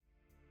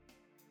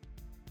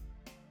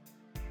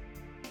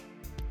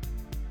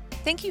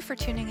Thank you for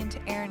tuning into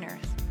Air and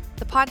Earth,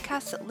 the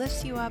podcast that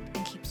lifts you up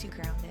and keeps you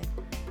grounded.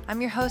 I'm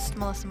your host,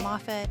 Melissa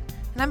Moffett,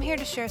 and I'm here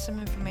to share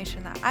some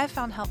information that I've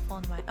found helpful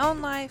in my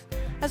own life,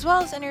 as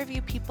well as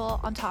interview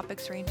people on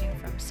topics ranging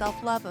from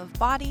self-love of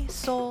body,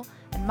 soul,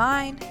 and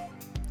mind,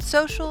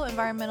 social,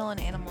 environmental, and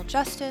animal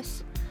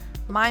justice,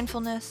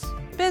 mindfulness,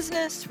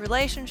 business,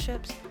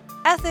 relationships,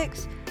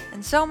 ethics,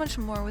 and so much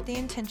more, with the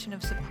intention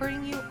of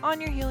supporting you on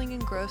your healing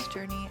and growth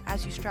journey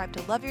as you strive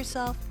to love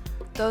yourself,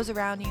 those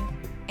around you,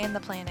 and the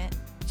planet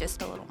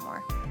just a little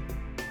more.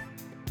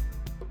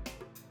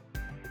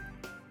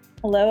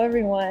 Hello,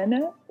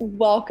 everyone.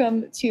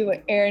 Welcome to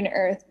Air and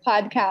Earth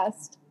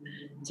podcast.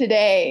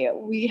 Today,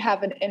 we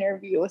have an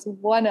interview with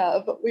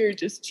we were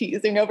just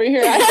cheesing over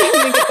here.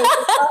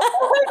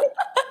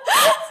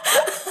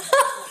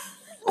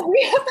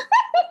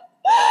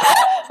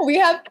 we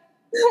have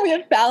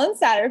Fallon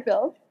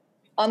Satterfield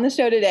on the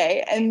show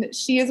today, and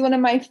she is one of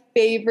my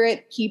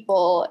favorite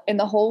people in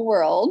the whole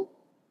world.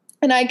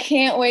 And I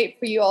can't wait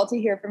for you all to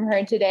hear from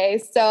her today.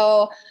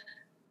 So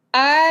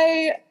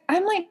I'm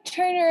like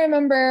trying to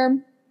remember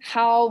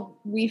how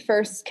we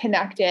first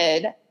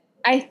connected.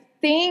 I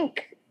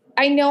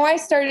know I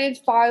started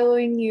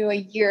following you a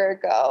year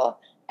ago,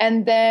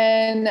 and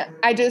then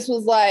I just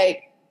was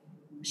like,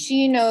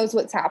 she knows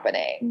what's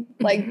happening.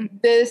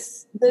 Like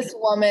this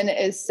woman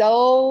is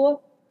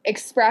so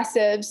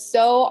expressive,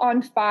 so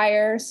on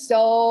fire,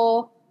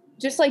 so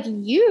just like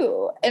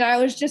you. And I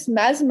was just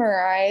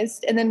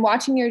mesmerized. And then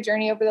watching your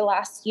journey over the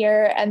last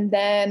year. And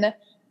then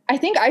I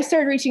think I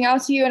started reaching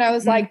out to you, and I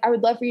was like, I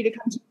would love for you to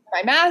come to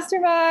my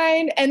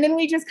mastermind. And then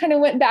we just kind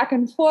of went back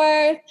and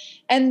forth.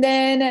 And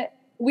then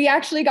we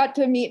actually got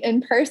to meet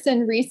in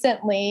person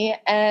recently.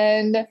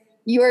 And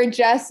you are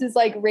just as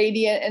like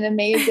radiant and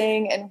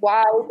amazing and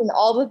wow and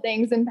all the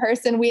things in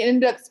person. We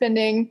ended up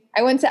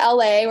I went to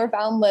LA where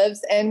Fallon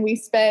lives, and we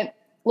spent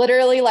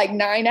literally like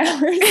 9 hours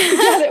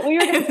together. We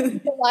were going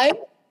to lunch,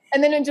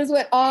 and then it just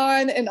went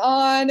on and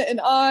on and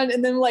on.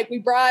 And then like we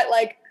brought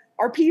like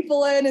our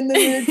people in, and then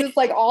we were just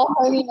like all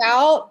hanging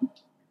out.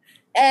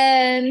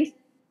 And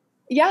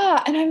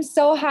yeah, and I'm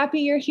so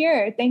happy you're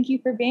here. Thank you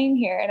for being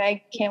here. And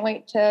I can't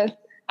wait to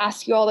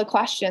ask you all the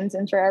questions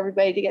and for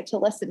everybody to get to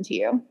listen to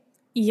you.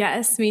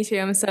 Yes, me too.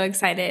 I'm so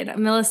excited.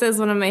 Melissa is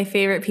one of my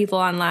favorite people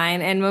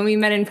online. And when we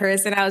met in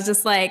person, I was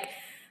just like,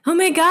 oh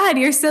my God,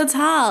 you're so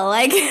tall.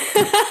 Like,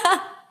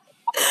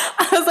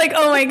 I was like,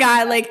 oh my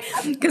God. Like,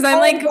 cause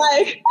I'm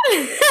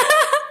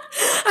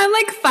I'm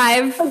like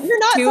 5'2", you're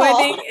not tall. I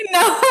think. No.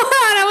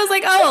 And I was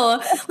like,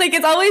 oh, like,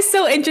 it's always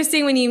so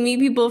interesting when you meet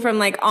people from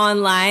like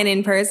online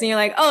in person. You're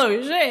like,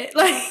 oh shit.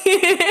 Like,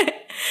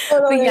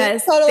 totally, but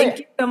yes, totally. Thank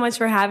you so much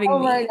for having me. Oh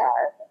my God.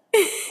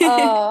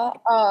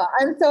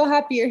 I'm so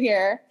happy you're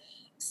here.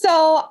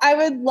 So I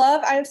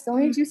have so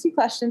many juicy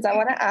questions I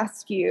want to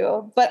ask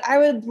you, but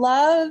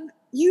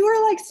you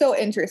are like so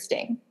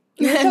interesting.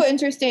 You're so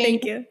interesting.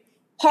 Thank you.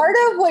 Part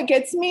of what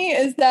gets me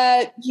is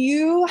that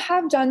you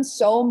have done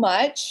so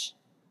much.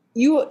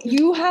 You've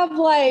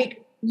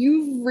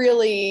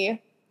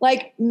really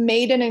like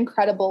made an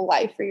incredible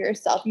life for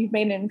yourself. You've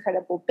made an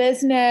incredible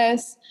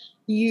business.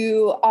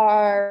 You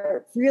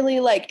are really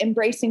like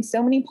embracing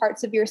so many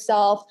parts of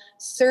yourself,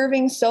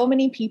 serving so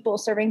many people,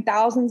 serving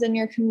thousands in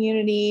your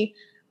community.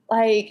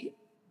 Like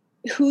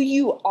who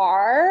you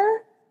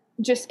are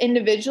just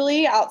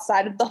individually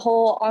outside of the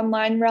whole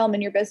online realm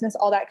and your business,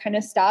 all that kind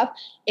of stuff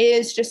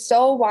is just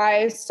so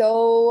wise,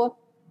 so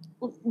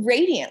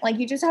radiant. Like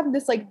you just have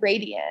this like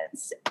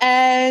radiance.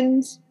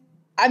 And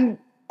I'm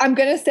going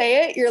to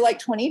say it. You're like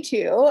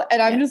 22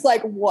 and I'm just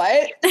like,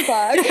 what the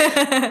fuck?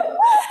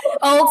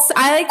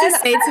 I like to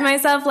say to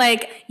myself,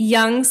 like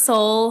young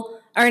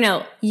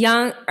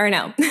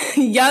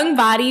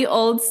body,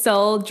 old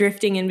soul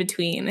drifting in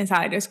between is how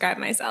I describe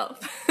myself.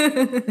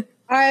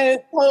 I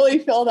totally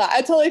feel that.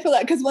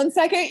 Because one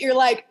second you're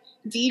like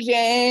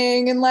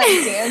DJing and like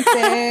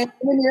dancing, and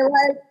then you're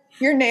like,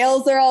 your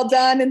nails are all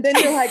done. And then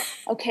you're like,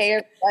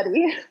 okay,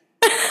 everybody,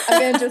 I'm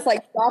going to just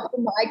like drop the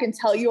mic and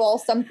tell you all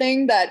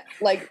something that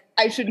like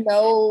I should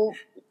know,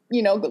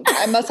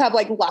 I must have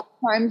like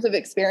lifetimes of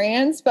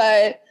experience.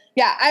 But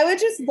yeah, I would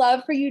just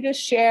love for you to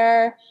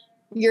share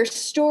your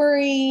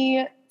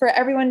story for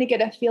everyone to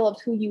get a feel of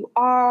who you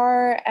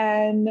are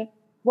and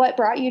what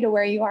brought you to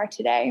where you are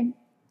today.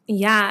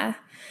 Yeah.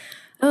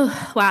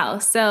 Oh, wow.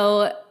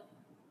 So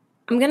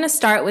I'm going to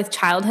start with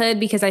childhood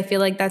because I feel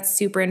like that's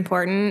super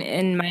important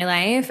in my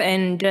life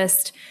and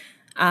just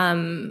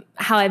how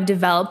I've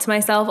developed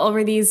myself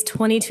over these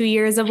 22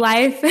 years of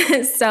life.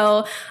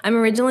 So I'm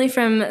originally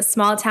from a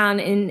small town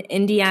in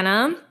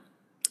Indiana.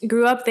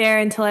 Grew up there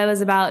until I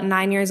was about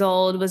 9 years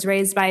old, was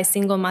raised by a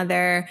single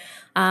mother.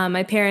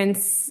 My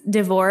parents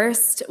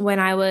divorced when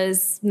I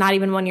was not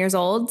even 1 year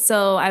old.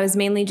 So I was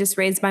mainly just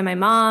raised by my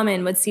mom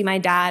and would see my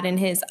dad and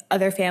his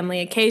other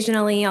family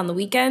occasionally on the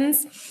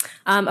weekends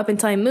up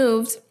until I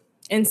moved.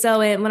 And so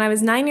when I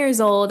was 9 years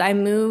old, I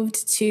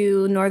moved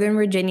to Northern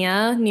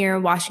Virginia near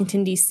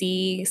Washington,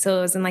 D.C. So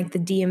it was in like the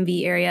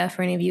DMV area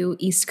for any of you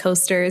East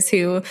Coasters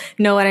who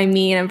know what I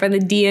mean. I'm from the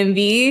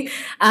DMV.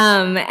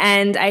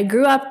 And I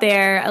grew up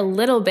there a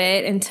little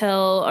bit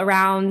until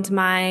around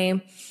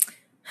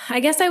I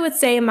guess I would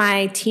say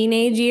my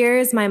teenage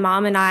years. My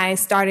mom and I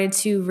started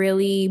to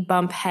really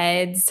bump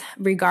heads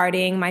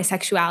regarding my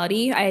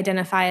sexuality. I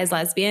identify as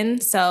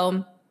lesbian.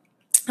 So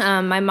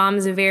my mom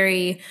is a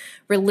very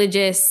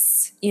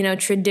religious,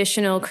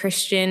 traditional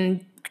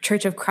Christian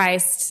Church of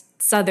Christ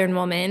Southern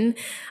woman.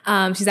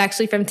 She's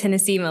actually from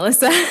Tennessee,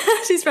 Melissa.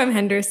 She's from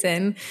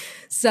Henderson.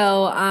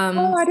 So,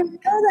 I didn't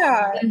know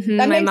that.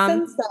 That makes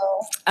sense,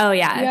 though. Oh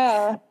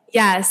yeah.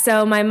 Yeah.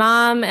 So my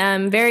mom,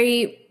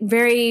 very,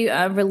 very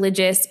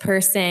religious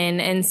person,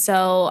 and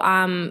so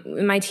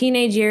in my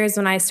teenage years,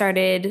 when I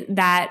started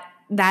that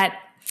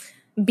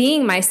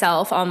being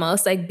myself,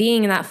 almost like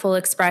being in that full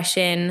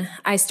expression,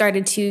 I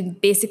started to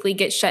basically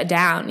get shut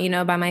down,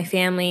 by my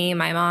family,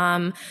 my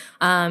mom.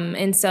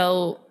 And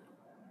so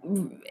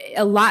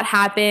a lot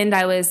happened.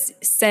 I was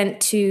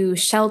sent to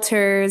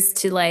shelters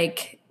to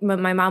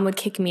my mom would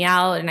kick me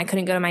out and I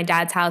couldn't go to my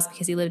dad's house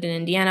because he lived in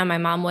Indiana. My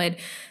mom would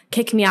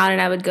kick me out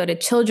and I would go to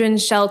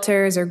children's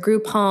shelters or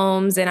group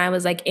homes. And I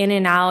was like in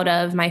and out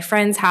of my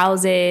friends'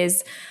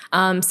 houses.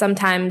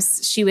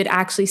 Sometimes she would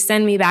actually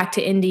send me back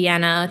to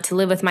Indiana to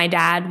live with my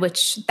dad,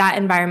 which that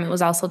environment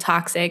was also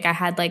toxic. I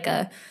had like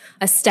a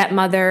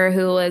stepmother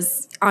who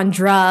was on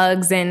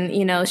drugs and,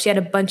 she had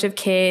a bunch of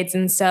kids.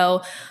 And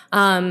so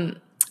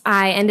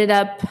I ended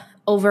up,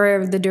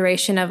 over the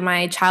duration of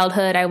my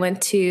childhood, I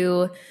went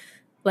to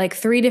like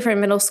 3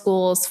 different middle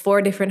schools,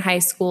 4 different high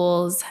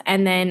schools.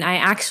 And then I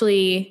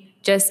actually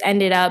just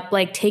ended up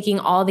like taking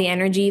all the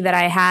energy that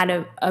I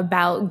had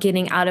about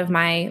getting out of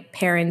my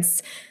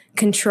parents'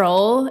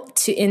 control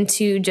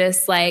into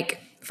just like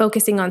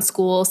focusing on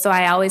school. So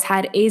I always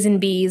had A's and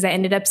B's. I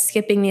ended up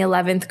skipping the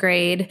 11th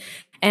grade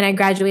and I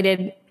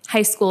graduated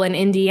high school in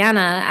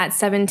Indiana at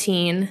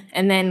 17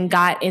 and then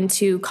got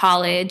into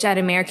college at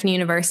American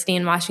University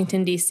in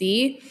Washington,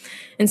 D.C.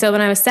 And so when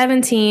I was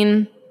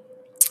 17,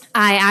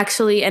 I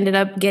actually ended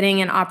up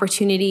getting an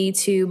opportunity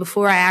to,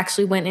 before I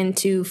actually went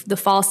into the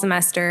fall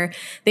semester,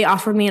 they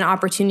offered me an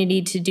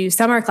opportunity to do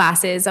summer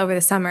classes over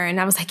the summer.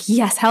 And I was like,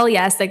 yes, hell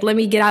yes. Like, let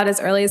me get out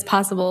as early as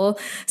possible.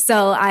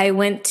 So I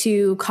went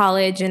to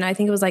college and I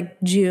think it was like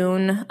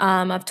June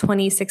of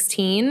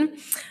 2016.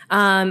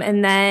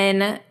 And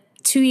then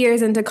 2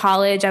 years into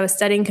college, I was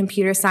studying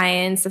computer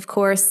science, of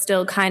course,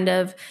 still kind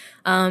of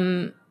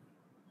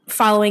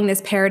following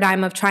this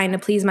paradigm of trying to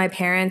please my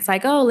parents,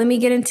 like, oh, let me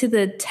get into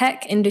the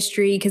tech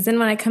industry because then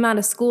when I come out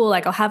of school,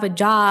 like I'll have a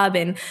job.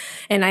 And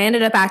I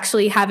ended up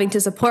actually having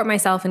to support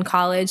myself in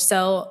college.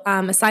 So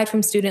aside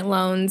from student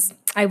loans,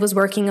 I was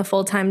working a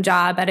full-time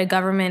job at a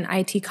government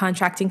IT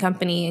contracting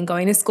company and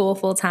going to school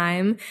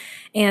full-time.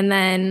 And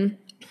then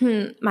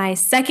my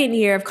second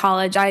year of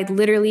college, I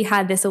literally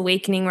had this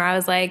awakening where I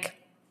was like,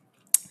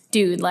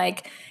 dude,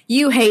 like,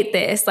 you hate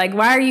this. Like,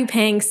 why are you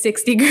paying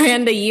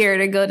 $60,000 a year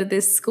to go to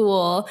this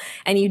school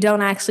and you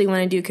don't actually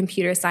want to do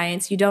computer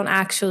science? You don't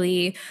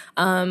actually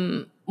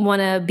want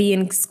to be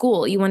in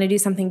school. You want to do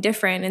something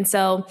different. And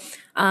so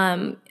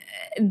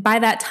by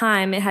that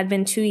time, it had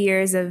been 2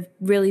 years of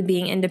really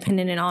being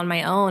independent and on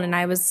my own. And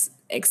I was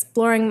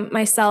exploring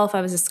myself.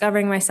 I was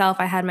discovering myself.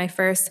 I had my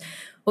first,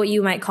 what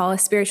you might call a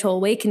spiritual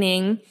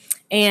awakening.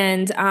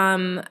 And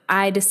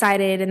I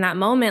decided in that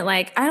moment,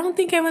 like, I don't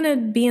think I want to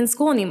be in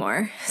school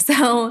anymore.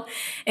 So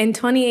in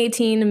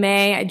 2018,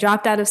 May, I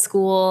dropped out of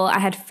school. I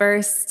had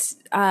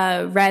first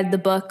read the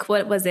book.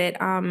 What was it?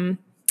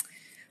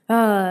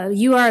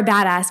 You Are a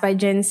Badass by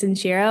Jen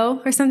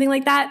Sincero or something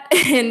like that.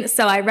 And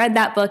so I read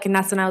that book and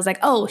that's when I was like,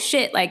 oh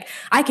shit, like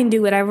I can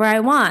do whatever I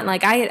want.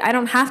 Like I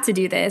don't have to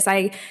do this.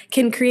 I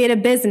can create a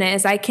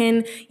business. I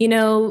can,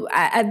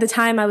 at the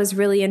time I was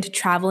really into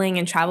traveling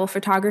and travel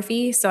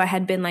photography. So I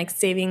had been like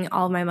saving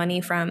all of my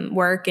money from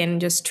work and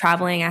just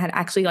traveling. I had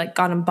actually like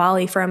gone to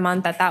Bali for a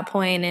month at that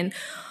point and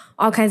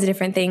all kinds of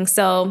different things.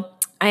 So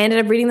I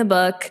ended up reading the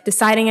book,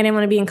 deciding I didn't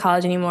want to be in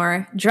college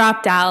anymore,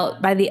 dropped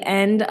out. By the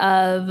end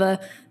of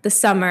the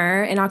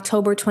summer, in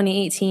October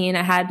 2018,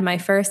 I had my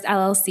first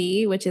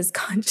LLC, which is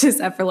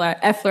Conscious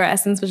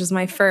Efflorescence, which is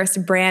my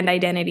first brand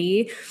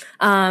identity.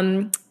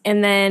 And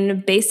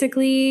then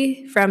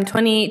basically from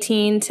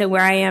 2018 to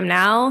where I am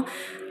now,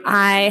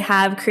 I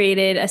have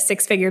created a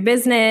 6-figure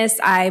business.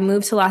 I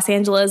moved to Los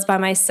Angeles by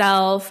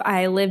myself.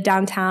 I live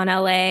downtown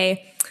LA.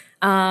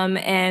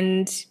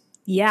 And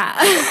yeah,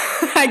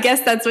 I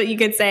guess that's what you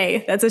could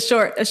say. That's a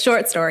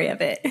short story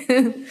of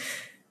it.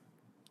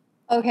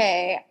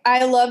 Okay.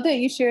 I love that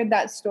you shared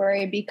that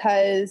story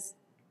because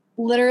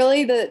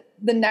literally the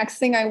next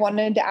thing I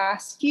wanted to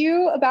ask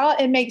you about,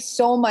 it makes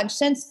so much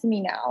sense to me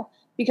now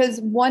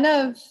because when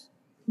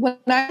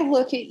I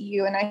look at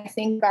you and I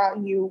think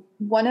about you,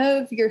 one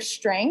of your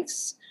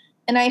strengths,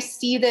 and I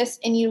see this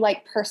in you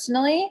like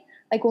personally,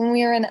 like when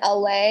we were in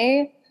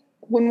LA,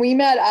 when we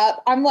met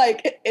up, I'm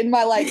like in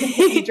my like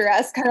hippie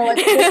dress, kind of like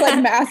this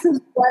like massive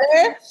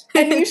sweater,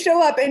 and you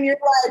show up and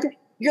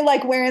you're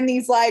like wearing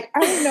these like, I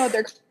don't even know what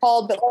they're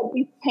called, but like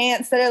these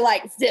pants that are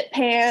like zip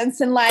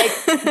pants and like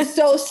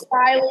so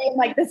stylish, and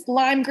like this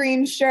lime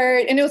green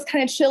shirt, and it was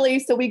kind of chilly,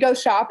 so we go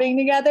shopping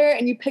together,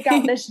 and you pick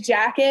out this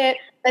jacket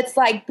that's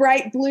like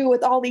bright blue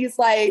with all these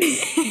like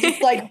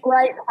just like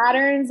bright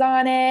patterns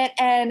on it.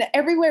 And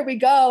everywhere we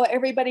go,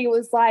 everybody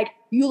was like,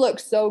 you look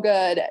so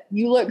good.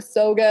 You look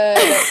so good.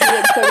 You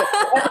look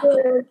so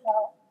good.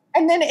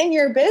 And then in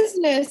your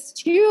business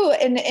too,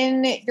 and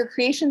in your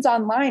creations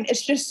online,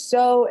 it's just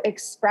so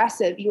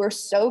expressive. You are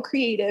so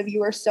creative.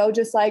 You are so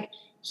just like,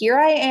 here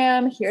I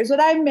am. Here's what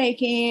I'm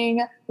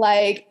making.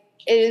 Like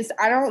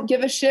I don't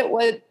give a shit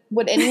what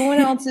anyone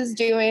else is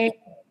doing.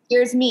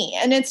 Here's me.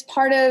 And it's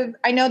part of,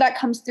 I know that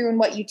comes through in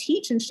what you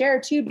teach and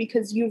share too,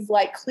 because you've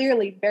like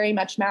clearly very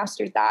much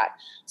mastered that.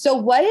 So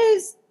what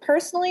is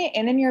personally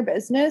and in your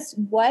business,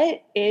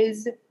 what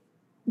is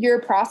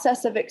your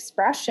process of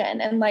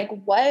expression, and like,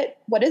 what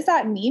does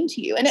that mean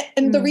to you?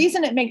 And the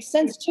reason it makes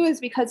sense too,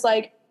 is because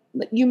like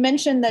you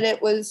mentioned that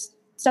it was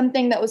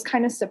something that was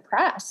kind of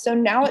suppressed. So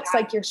now it's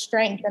like your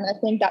strength. And I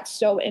think that's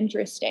so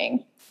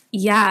interesting.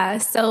 Yeah.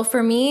 So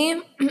for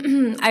me,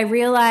 I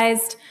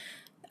realized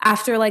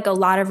after like a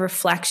lot of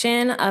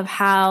reflection of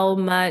how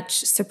much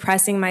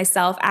suppressing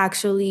myself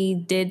actually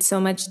did so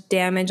much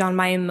damage on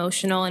my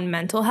emotional and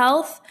mental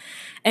health.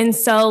 And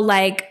so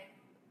like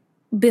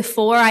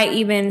before I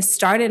even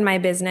started my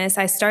business,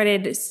 I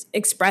started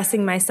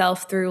expressing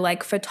myself through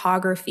like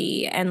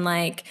photography and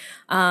like,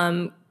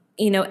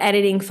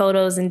 editing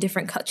photos and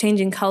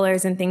changing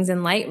colors and things in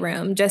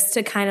Lightroom, just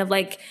to kind of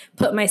like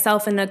put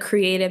myself in a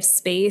creative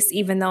space,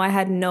 even though I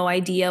had no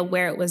idea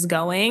where it was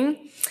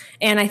going.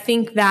 And I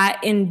think that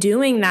in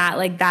doing that,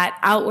 like that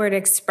outward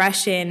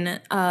expression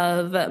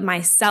of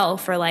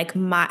myself, or like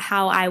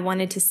how I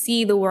wanted to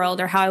see the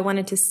world or how I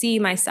wanted to see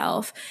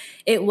myself,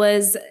 it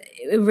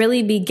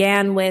really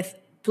began with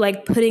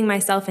like putting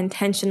myself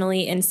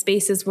intentionally in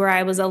spaces where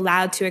I was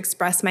allowed to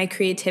express my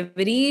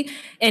creativity.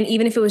 And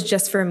even if it was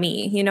just for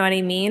me, you know what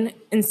I mean?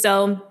 And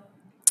so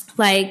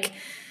like,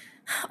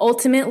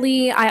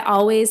 ultimately, I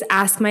always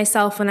ask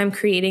myself when I'm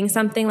creating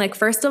something, like,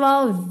 first of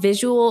all,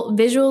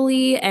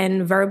 visually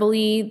and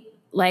verbally,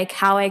 like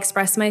how I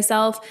express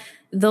myself,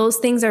 those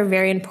things are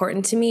very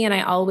important to me. And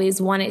I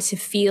always want it to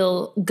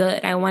feel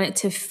good. I want it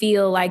to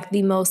feel like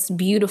the most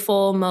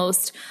beautiful,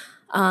 most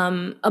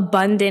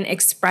abundant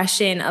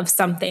expression of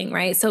something,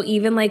 right? So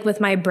even like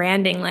with my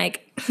branding,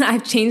 like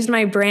I've changed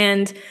my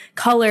brand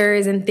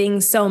colors and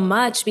things so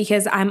much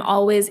because I'm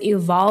always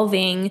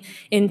evolving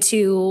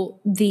into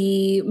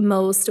the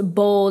most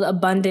bold,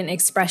 abundant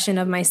expression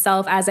of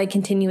myself as I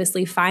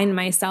continuously find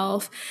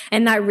myself.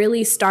 And that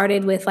really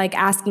started with like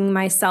asking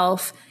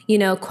myself,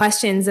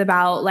 questions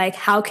about like,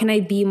 how can I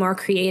be more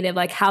creative?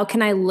 Like, how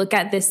can I look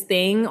at this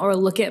thing or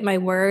look at my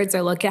words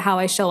or look at how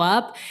I show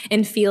up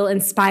and feel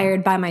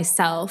inspired by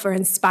myself or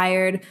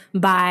inspired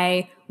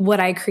by what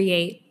I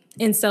create?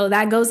 And so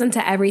that goes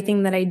into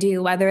everything that I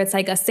do, whether it's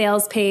like a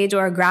sales page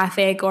or a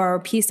graphic or a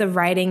piece of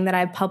writing that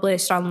I've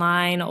published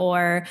online,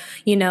 or,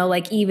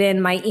 like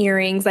even my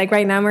earrings. Like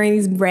right now I'm wearing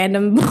these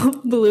random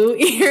blue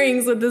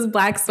earrings with this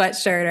black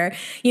sweatshirt,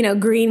 or,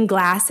 green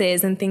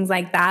glasses and things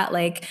like that.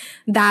 Like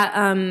that,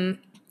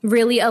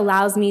 really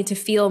allows me to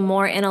feel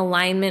more in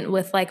alignment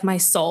with like my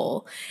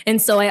soul. And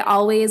so I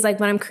always, like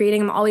when I'm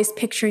creating, I'm always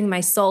picturing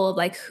my soul of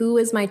like, who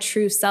is my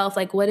true self?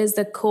 Like what is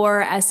the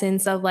core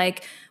essence of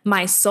like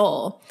my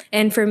soul?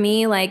 And for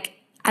me, like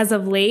as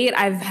of late,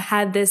 I've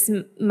had this,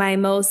 my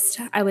most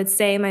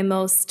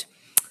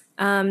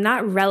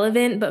not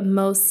relevant, but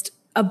most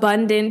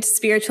abundant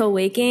spiritual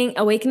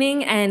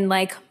awakening. And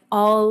like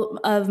all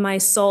of my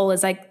soul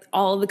is like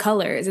all the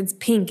colors. It's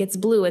pink, it's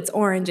blue, it's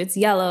orange, it's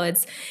yellow,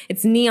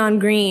 it's neon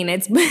green.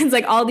 It's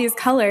like all these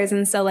colors.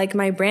 And so like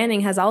my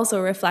branding has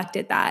also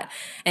reflected that.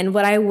 And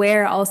what I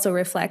wear also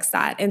reflects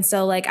that. And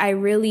so like I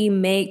really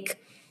make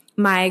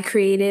my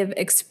creative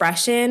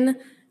expression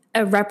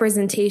a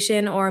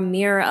representation or a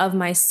mirror of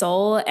my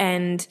soul.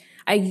 And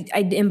I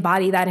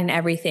embody that in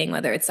everything,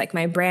 whether it's like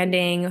my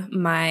branding,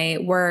 my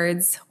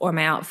words, or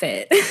my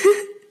outfit.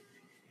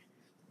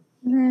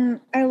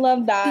 I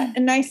love that.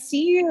 And I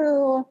see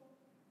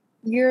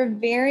you're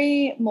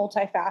very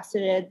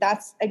multifaceted.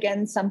 That's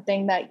again,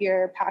 something that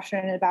you're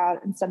passionate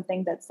about and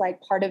something that's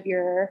like part of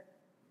your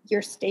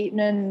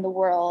statement in the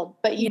world,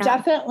 but you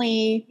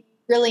definitely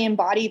really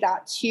embody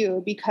that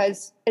too,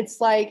 because it's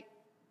like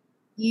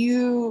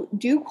you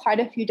do quite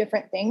a few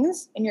different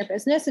things in your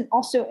business and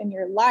also in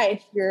your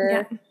life. You're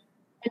in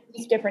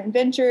these different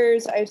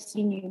ventures. I've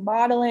seen you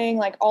modeling,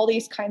 like all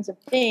these kinds of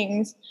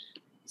things.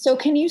 So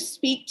can you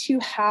speak to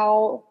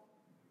how,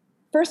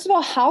 first of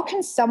all, how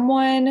can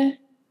someone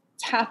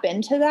tap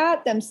into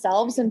that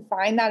themselves and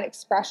find that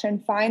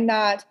expression, find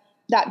that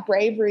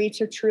bravery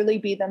to truly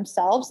be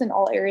themselves in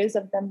all areas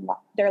of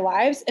their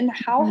lives? And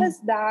how has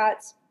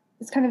that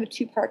it's kind of a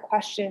two-part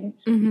question.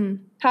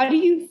 Mm-hmm. How do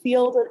you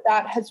feel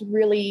that has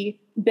really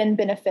been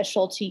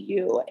beneficial to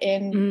you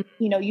in,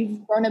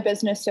 you've grown a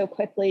business so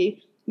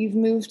quickly, you've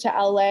moved to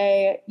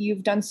LA,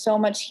 you've done so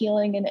much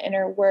healing and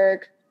inner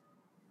work.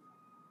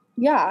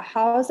 Yeah.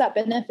 How has that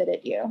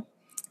benefited you?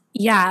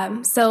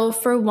 Yeah. So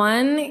for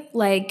one,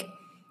 like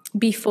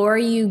before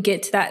you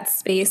get to that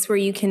space where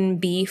you can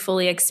be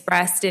fully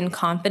expressed and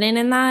confident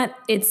in that,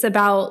 it's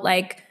about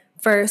like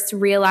first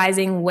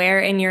realizing where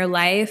in your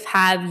life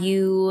have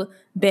you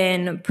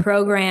been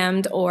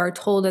programmed or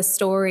told a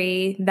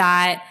story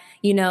that,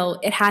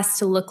 it has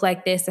to look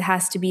like this, it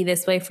has to be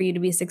this way for you to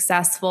be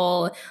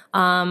successful,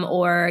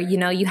 or,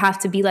 you have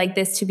to be like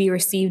this to be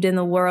received in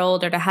the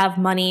world or to have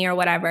money or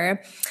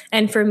whatever.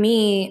 And for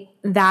me,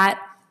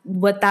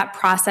 what that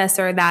process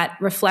or that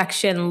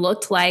reflection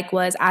looked like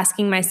was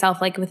asking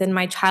myself, like within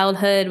my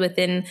childhood,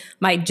 within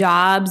my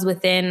jobs,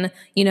 within,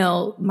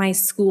 my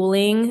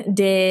schooling,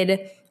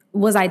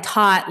 was I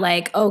taught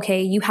like,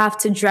 okay, you have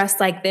to dress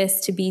like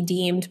this to be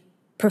deemed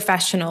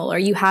professional, or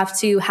you have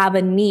to have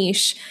a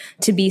niche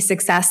to be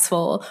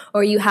successful,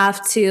 or you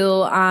have to,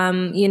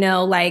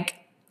 like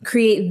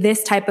create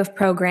this type of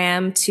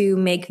program to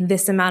make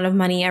this amount of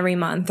money every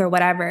month or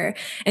whatever.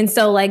 And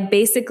so like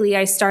basically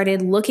I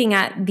started looking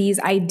at these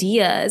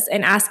ideas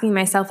and asking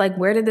myself, like,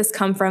 where did this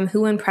come from?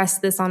 Who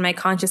impressed this on my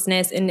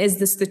consciousness? And is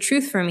this the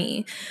truth for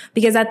me?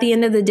 Because at the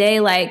end of the day,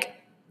 like,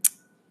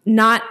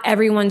 not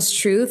everyone's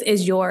truth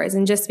is yours.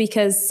 And just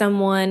because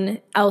someone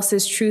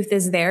else's truth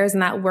is theirs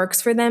and that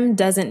works for them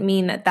doesn't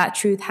mean that that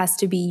truth has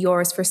to be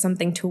yours for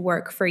something to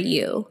work for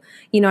you.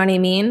 You know what I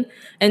mean?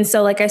 And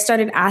so like I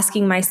started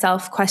asking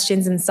myself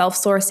questions and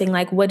self-sourcing,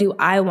 like, what do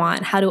I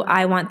want? How do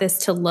I want this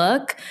to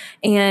look?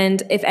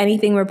 And if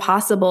anything were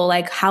possible,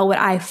 like how would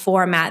I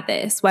format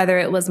this? Whether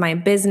it was my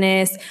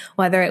business,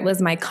 whether it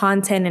was my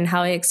content and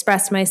how I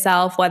expressed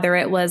myself, whether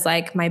it was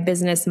like my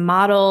business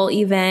model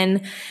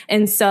even.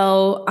 And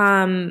so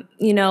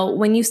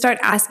when you start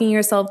asking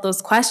yourself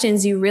those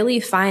questions, you really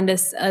find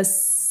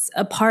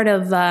a part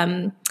of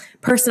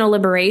personal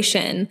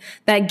liberation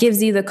that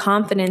gives you the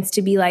confidence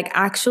to be like,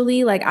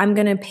 actually, like I'm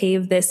going to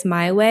pave this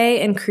my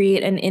way and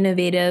create an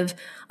innovative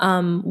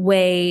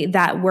way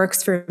that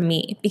works for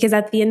me. Because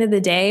at the end of the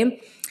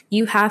day,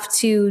 you have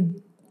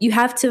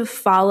to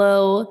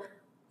follow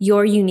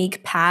your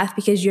unique path,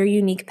 because your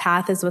unique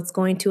path is what's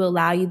going to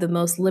allow you the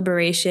most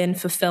liberation,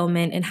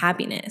 fulfillment, and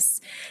happiness.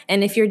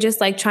 And if you're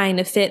just like trying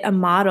to fit a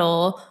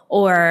model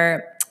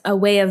or a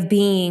way of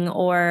being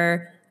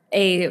or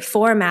a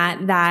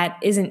format that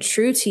isn't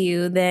true to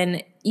you,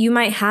 then you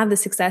might have the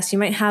success, you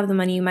might have the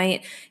money, you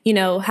might,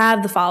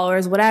 have the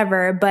followers,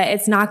 whatever, but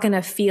it's not going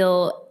to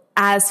feel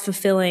as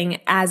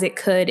fulfilling as it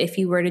could if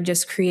you were to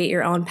just create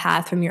your own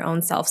path from your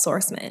own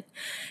self-sourcement.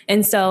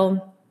 And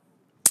so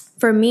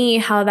for me,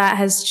 how that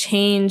has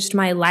changed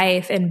my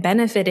life and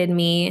benefited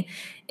me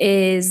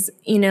is,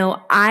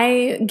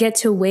 I get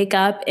to wake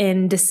up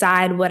and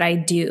decide what I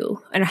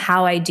do and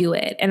how I do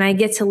it. And I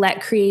get to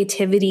let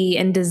creativity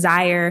and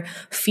desire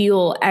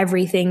fuel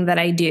everything that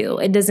I do.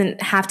 It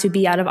doesn't have to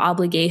be out of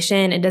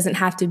obligation. It doesn't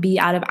have to be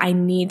out of, I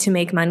need to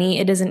make money.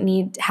 It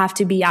doesn't have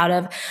to be out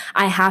of,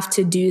 I have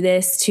to do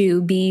this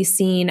to be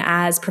seen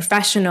as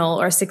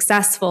professional or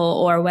successful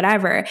or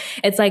whatever.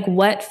 It's like,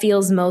 what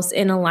feels most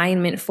in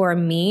alignment for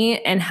me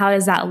and how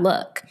does that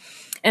look?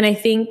 And I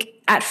think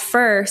at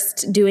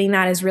first, doing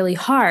that is really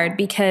hard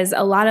because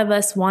a lot of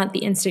us want the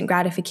instant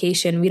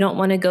gratification. We don't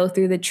want to go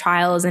through the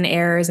trials and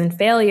errors and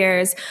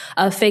failures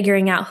of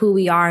figuring out who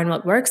we are and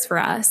what works for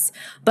us.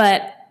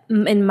 But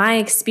in my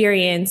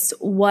experience,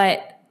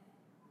 what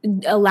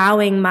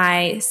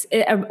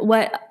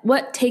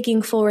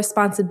taking full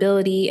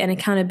responsibility and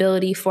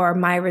accountability for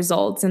my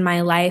results in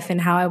my life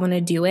and how I want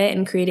to do it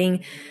and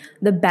creating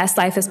the best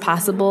life as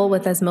possible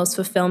with as most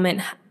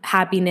fulfillment,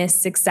 happiness,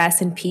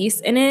 success, and peace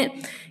in it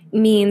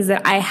means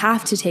that I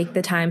have to take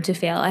the time to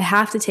fail. I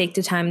have to take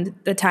the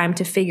time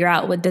to figure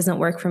out what doesn't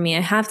work for me. I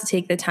have to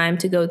take the time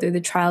to go through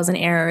the trials and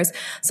errors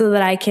so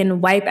that I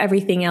can wipe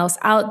everything else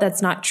out that's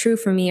not true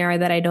for me or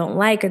that I don't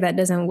like or that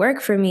doesn't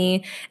work for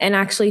me and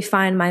actually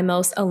find my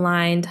most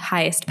aligned,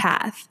 highest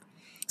path.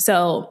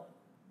 So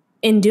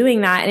in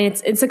doing that,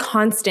 and it's a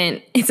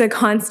constant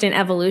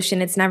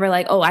evolution. It's never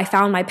like, oh, I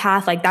found my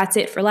path, like that's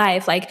it for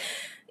life. Like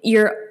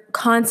you're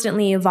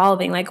constantly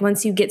evolving. Like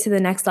once you get to the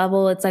next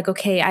level, it's like,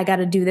 okay, I got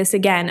to do this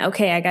again.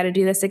 Okay, I got to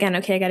do this again.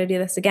 Okay, I got to do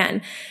this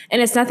again.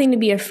 And it's nothing to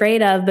be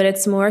afraid of, but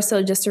it's more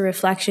so just a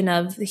reflection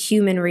of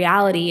human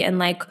reality and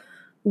like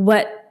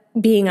what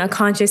being a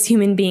conscious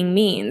human being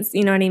means.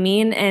 You know what I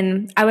mean?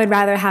 And I would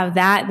rather have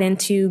that than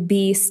to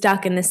be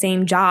stuck in the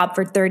same job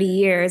for 30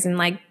 years and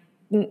like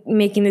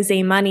making the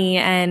same money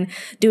and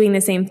doing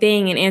the same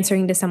thing and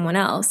answering to someone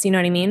else. You know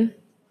what I mean?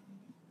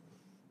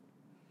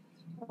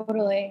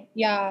 Totally.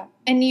 Yeah.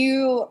 And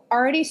you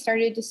already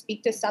started to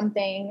speak to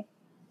something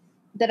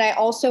that I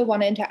also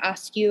wanted to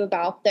ask you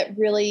about that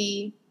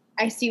really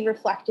I see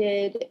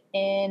reflected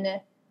in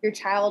your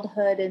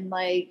childhood and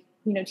like,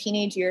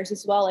 teenage years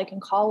as well, like in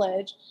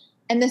college.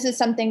 And this is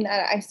something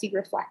that I see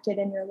reflected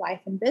in your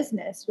life and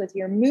business with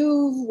your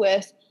move,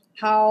 with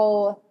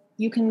how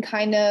you can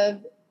kind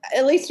of,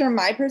 at least from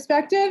my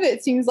perspective,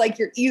 it seems like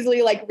you're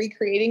easily like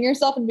recreating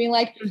yourself and being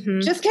like,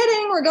 just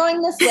kidding, we're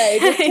going this way.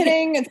 Just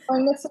kidding, it's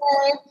going this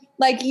way.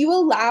 Like you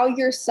allow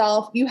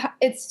yourself,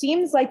 it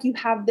seems like you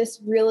have this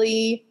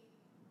really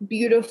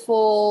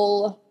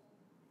beautiful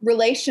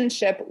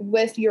relationship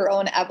with your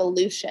own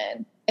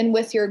evolution and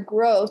with your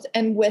growth,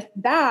 and with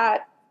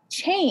that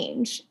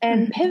change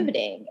and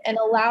pivoting and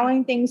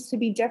allowing things to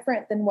be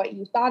different than what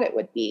you thought it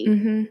would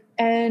be.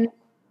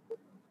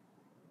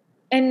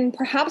 And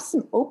perhaps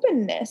some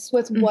openness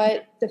with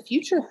what the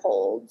future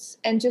holds,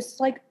 and just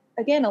like,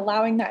 again,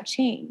 allowing that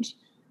change.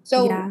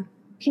 So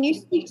can you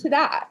speak to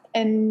that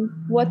and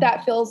what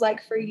that feels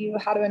like for you,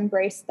 how to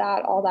embrace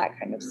that, all that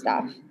kind of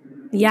stuff?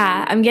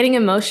 Yeah, I'm getting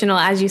emotional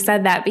as you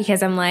said that,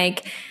 because I'm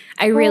like,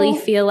 I really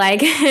feel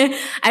like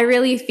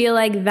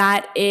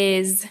that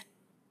is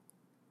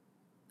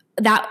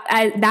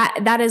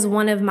that is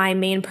one of my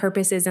main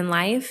purposes in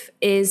life,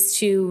 is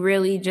to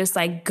really just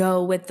like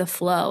go with the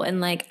flow and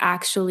like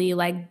actually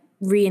like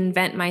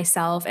reinvent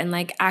myself and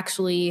like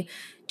actually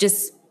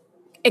just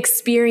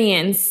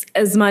experience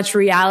as much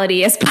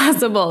reality as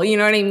possible, you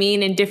know what I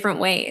mean, in different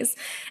ways.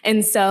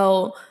 And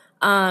so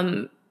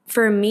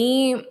for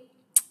me,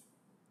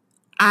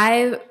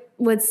 I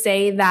would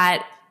say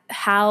that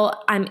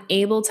how I'm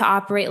able to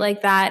operate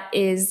like that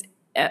is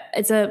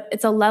it's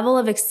a level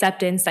of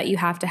acceptance that you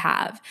have to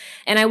have.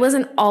 And I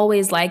wasn't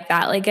always like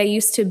that. Like I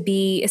used to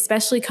be,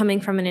 especially coming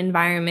from an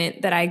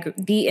environment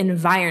the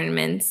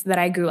environments that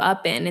I grew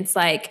up in. It's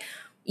like,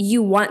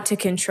 you want to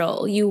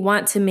control, you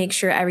want to make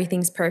sure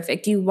everything's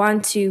perfect. You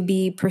want to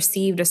be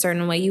perceived a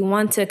certain way. You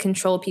want to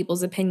control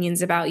people's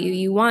opinions about you.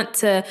 You want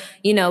to,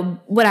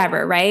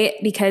 whatever, right?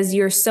 Because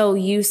you're so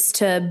used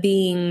to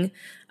being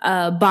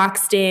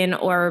boxed in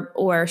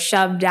or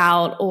shoved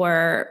out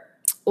or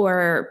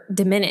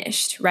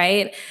diminished,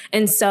 right?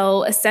 And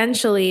so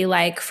essentially,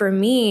 like for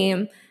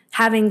me,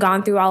 having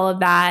gone through all of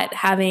that,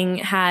 having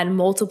had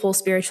multiple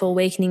spiritual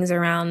awakenings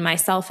around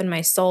myself and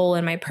my soul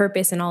and my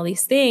purpose and all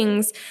these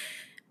things,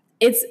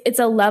 it's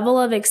a level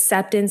of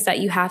acceptance that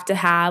you have to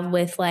have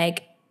with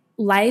like,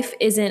 life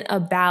isn't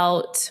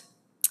about,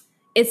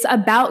 it's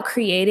about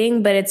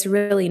creating, but it's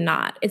really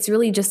not. It's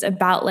really just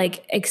about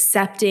like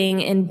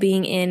accepting and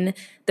being in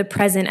the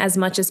present as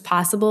much as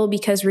possible,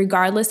 because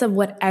regardless of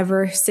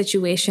whatever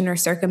situation or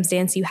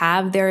circumstance you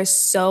have, there is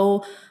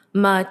so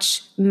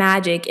much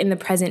magic in the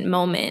present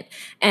moment.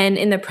 And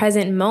in the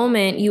present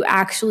moment, you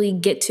actually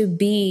get to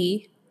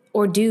be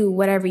or do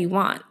whatever you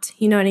want.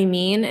 You know what I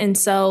mean? And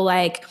so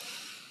like,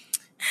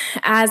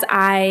 as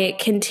I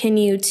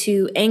continue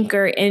to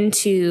anchor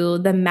into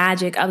the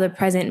magic of the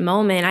present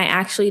moment, I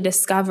actually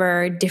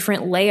discover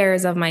different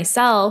layers of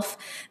myself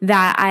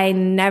that I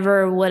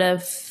never would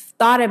have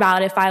thought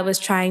about if I was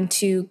trying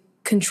to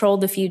control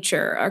the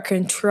future or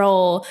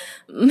control,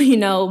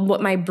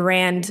 what my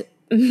brand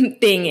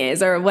thing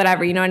is or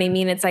whatever, you know what I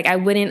mean? It's like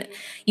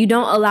you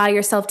don't allow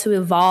yourself to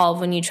evolve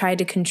when you try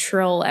to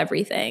control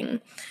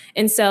everything.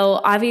 And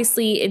so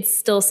obviously it's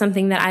still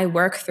something that I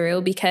work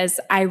through, because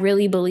I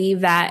really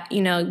believe that,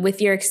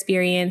 with your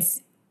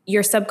experience,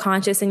 your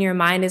subconscious and your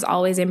mind is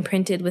always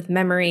imprinted with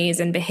memories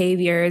and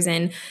behaviors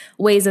and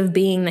ways of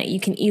being that you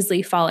can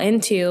easily fall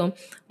into.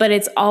 But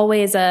it's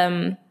always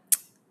a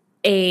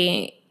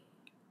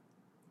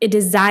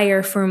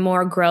desire for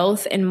more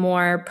growth and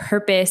more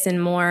purpose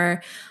and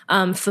more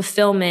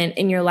fulfillment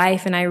in your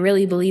life. And I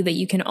really believe that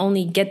you can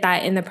only get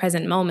that in the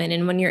present moment.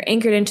 And when you're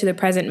anchored into the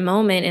present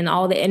moment and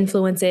all the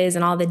influences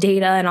and all the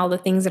data and all the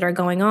things that are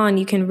going on,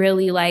 you can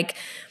really like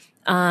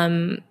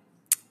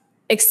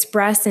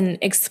express and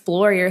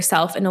explore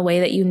yourself in a way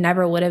that you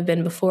never would have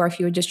been before if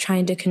you were just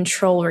trying to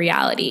control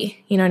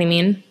reality. You know what I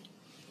mean?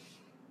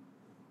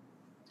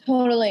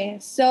 Totally.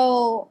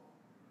 So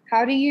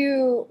how do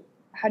you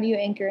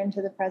anchor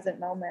into the present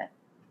moment?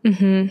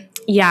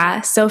 Yeah.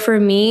 So for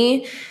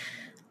me,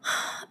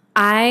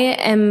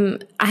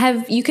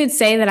 you could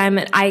say that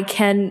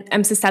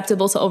I'm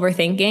susceptible to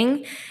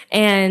overthinking.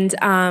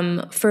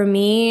 And for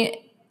me,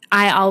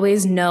 I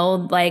always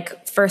know,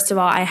 like, first of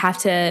all, I have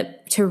to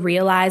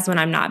realize when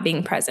I'm not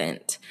being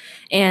present.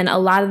 And a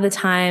lot of the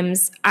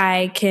times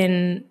I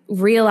can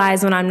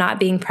realize when I'm not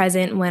being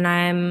present when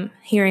I'm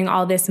hearing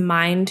all this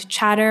mind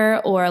chatter,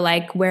 or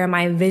like where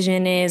my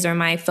vision is or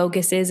my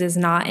focus is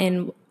not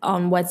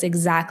on what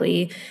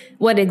exactly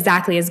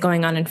is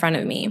going on in front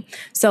of me.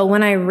 So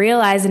when I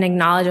realize and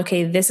acknowledge,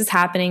 okay, this is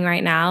happening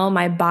right now,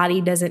 my body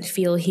doesn't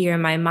feel here,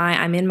 my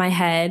mind, I'm in my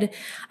head,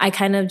 I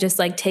kind of just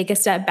like take a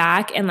step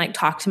back and like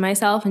talk to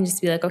myself and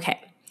just be like, okay,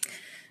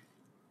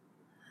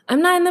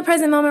 I'm not in the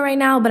present moment right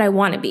now, but I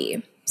want to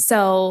be.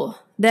 So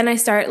then I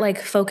start like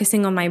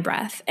focusing on my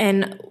breath.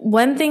 And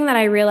one thing that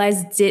I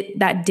realized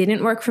that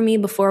didn't work for me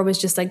before was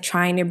just like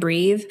trying to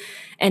breathe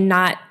and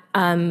not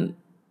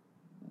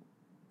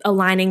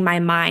aligning my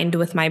mind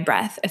with my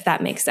breath, if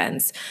that makes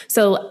sense.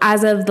 So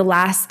as of the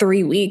last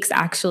 3 weeks,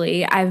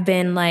 actually, I've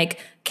been like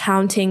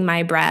counting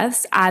my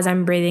breaths as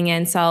I'm breathing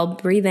in. So I'll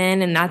breathe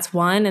in and that's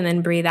 1, and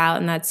then breathe out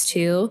and that's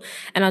 2.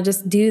 And I'll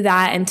just do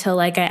that until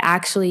like I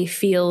actually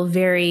feel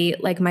very,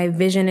 like my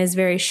vision is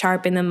very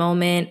sharp in the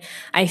moment.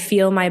 I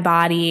feel my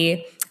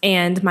body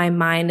and my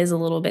mind is a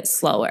little bit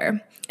slower.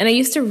 And I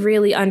used to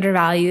really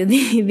undervalue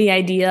the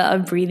idea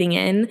of breathing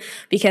in,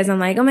 because I'm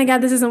like, oh my God,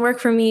 this doesn't work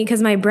for me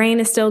because my brain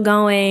is still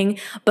going.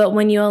 But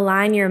when you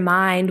align your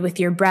mind with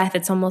your breath,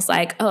 it's almost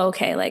like, oh,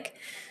 okay, like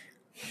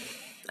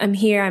I'm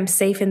here, I'm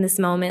safe in this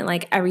moment,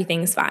 like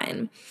everything's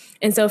fine.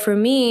 And so for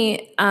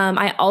me,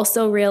 I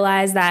also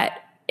realized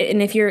that,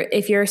 and if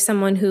you're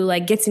someone who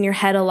like gets in your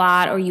head a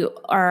lot, or you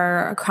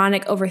are a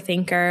chronic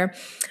overthinker,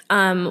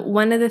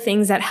 one of the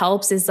things that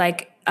helps is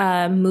like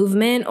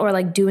movement, or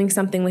like doing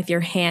something with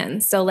your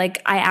hands. So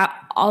like I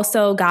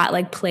also got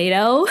like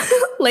Play-Doh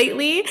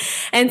lately.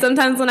 And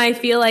sometimes when I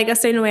feel like a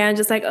certain way, I'm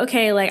just like,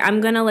 okay, like I'm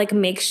going to like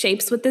make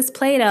shapes with this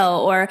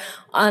Play-Doh. Or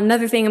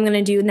another thing I'm going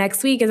to do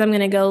next week is I'm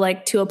going to go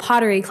like to a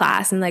pottery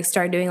class and like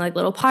start doing like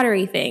little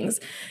pottery things.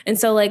 And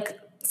so like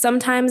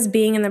sometimes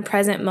being in the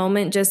present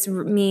moment just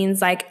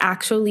means like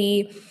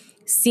actually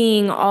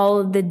seeing all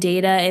of the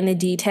data and the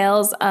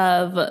details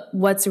of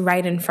what's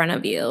right in front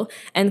of you,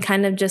 and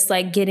kind of just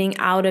like getting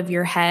out of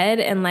your head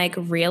and like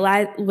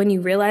realize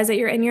that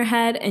you're in your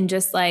head, and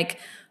just like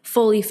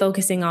fully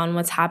focusing on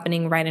what's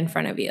happening right in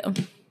front of you.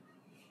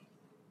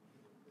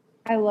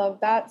 I love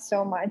that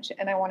so much,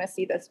 and I want to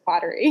see this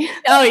pottery.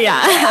 Oh yeah.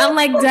 I'm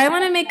like, do I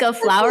want to make a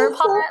flower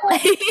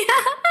pot?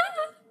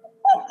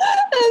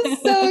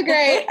 That's so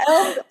great.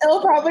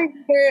 It'll probably,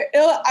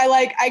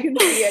 I can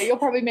see it. You'll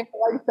probably make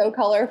it like so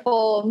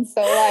colorful and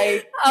so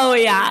like. Oh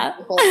yeah.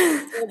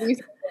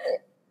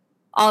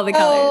 All the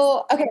colors.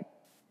 Oh, okay.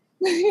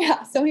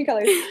 Yeah, so many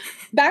colors.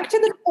 Back to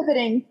the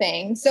pivoting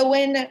thing. So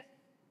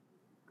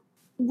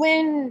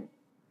when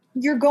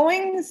you're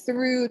going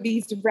through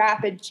these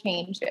rapid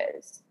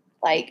changes,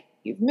 like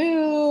you've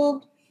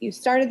moved, you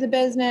started the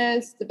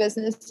business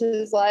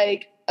has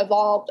like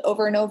evolved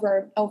over and over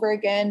and over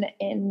again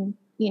in,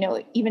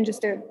 even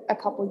just a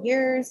couple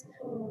years.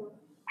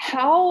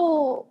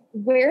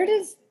 Where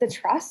does the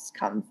trust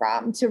come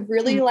from to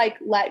really like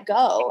let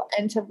go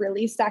and to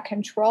release that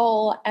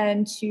control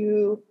and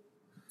to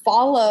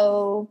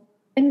follow?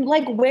 And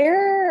like,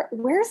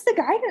 where's the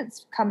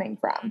guidance coming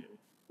from?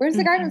 Where's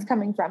the guidance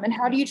coming from, and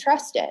how do you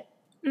trust it?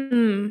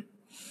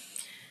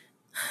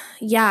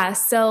 Yeah.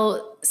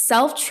 So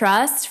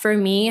self-trust for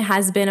me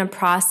has been a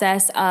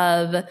process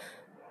of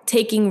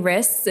taking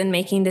risks and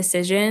making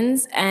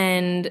decisions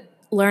and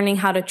learning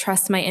how to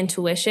trust my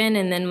intuition.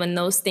 And then when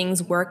those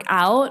things work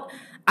out,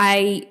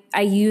 I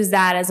use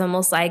that as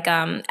almost like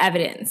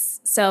evidence.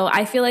 So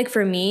I feel like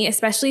for me,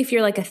 especially if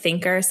you're like a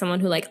thinker, someone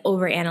who like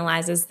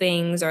overanalyzes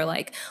things, or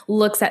like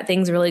looks at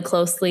things really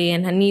closely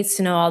and needs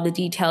to know all the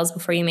details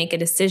before you make a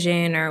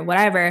decision or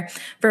whatever.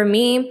 For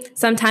me,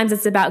 sometimes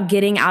it's about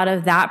getting out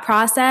of that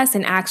process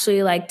and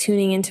actually like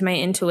tuning into my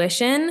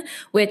intuition,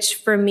 which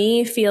for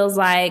me feels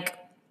like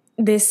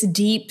this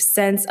deep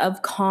sense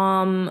of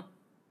calm,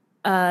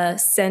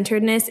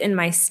 centeredness in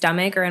my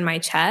stomach or in my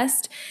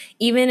chest,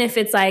 even if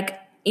it's like,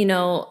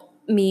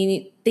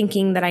 me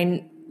thinking that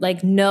I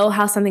like know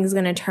how something's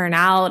going to turn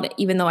out,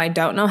 even though I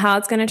don't know how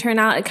it's going to turn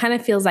out. It kind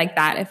of feels like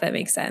that, if that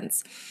makes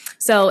sense.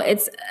 So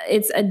it's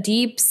a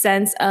deep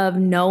sense of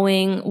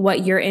knowing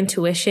what your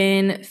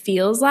intuition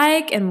feels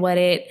like and what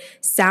it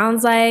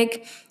sounds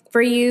like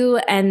for you.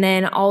 And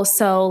then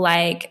also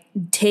like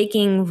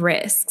taking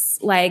risks.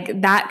 Like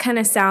that kind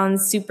of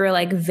sounds super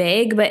like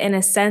vague, but in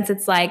a sense,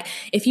 it's like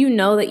if you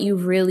know that you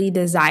really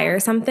desire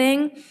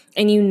something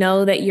and you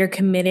know that you're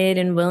committed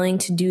and willing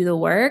to do the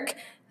work,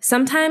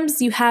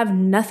 sometimes you have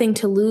nothing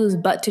to lose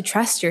but to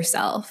trust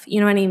yourself. You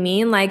know what I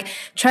mean? Like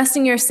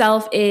trusting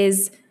yourself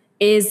is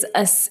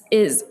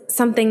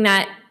something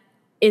that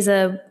is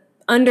a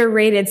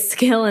underrated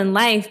skill in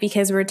life,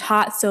 because we're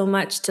taught so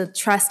much to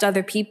trust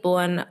other people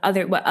and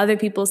what other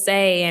people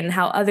say and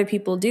how other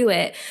people do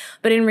it.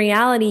 But in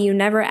reality, you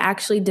never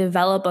actually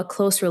develop a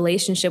close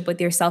relationship with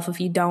yourself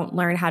if you don't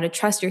learn how to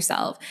trust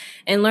yourself.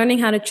 And learning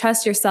how to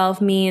trust yourself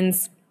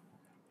means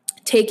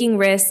taking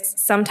risks,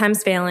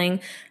 sometimes failing,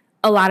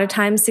 a lot of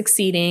times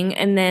succeeding,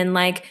 and then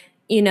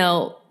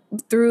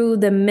through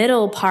the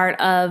middle part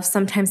of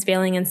sometimes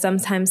failing and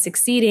sometimes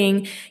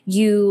succeeding,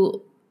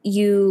 you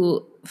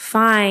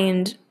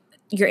find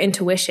your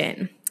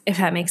intuition, if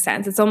that makes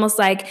sense. It's almost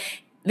like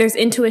there's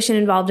intuition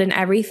involved in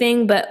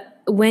everything,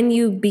 but when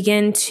you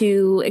begin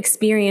to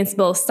experience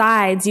both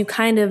sides, you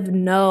kind of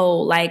know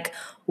like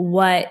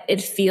what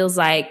it feels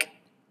like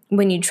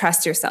when you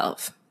trust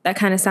yourself. That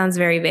kind of sounds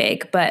very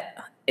vague, but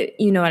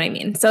you know what I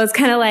mean. So it's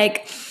kind of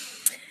like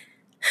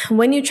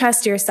when you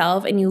trust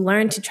yourself and you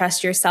learn to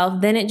trust yourself,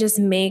 then it just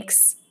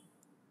makes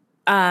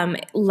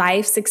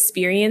life's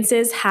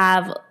experiences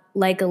have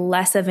like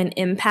less of an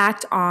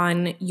impact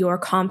on your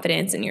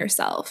confidence in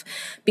yourself.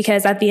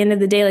 Because at the end of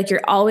the day, like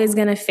you're always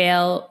going to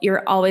fail,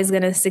 you're always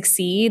going to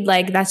succeed.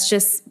 Like that's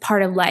just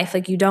part of life.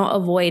 Like you don't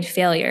avoid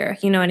failure,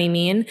 you know what I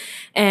mean?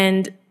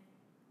 And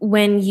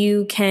when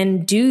you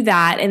can do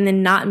that and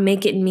then not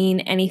make it mean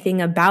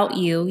anything about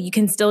you, you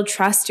can still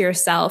trust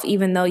yourself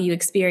even though you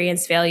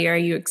experience failure,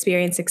 you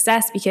experience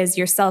success, because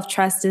your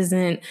self-trust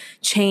doesn't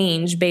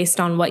change based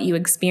on what you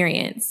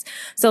experience.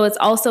 So it's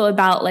also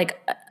about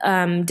like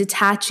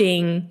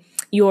detaching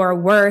your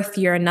worth,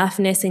 your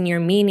enoughness, and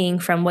your meaning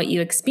from what you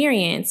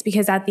experience.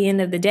 Because at the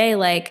end of the day,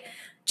 like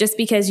just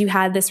because you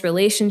had this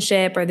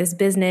relationship or this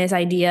business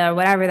idea or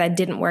whatever that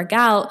didn't work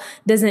out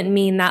doesn't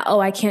mean that, oh,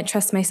 I can't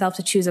trust myself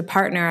to choose a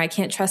partner. I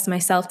can't trust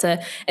myself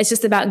to, it's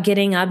just about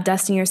getting up,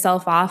 dusting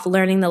yourself off,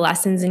 learning the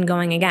lessons and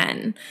going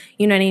again.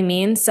 You know what I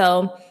mean?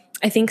 So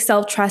I think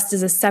self-trust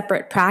is a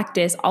separate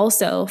practice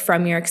also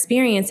from your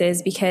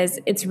experiences, because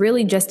it's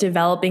really just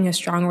developing a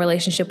strong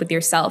relationship with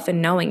yourself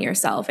and knowing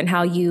yourself and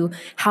how you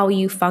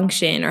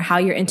function or how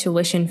your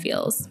intuition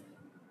feels.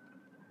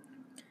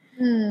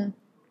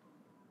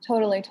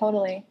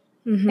 Totally.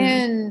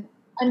 And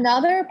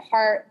another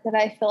part that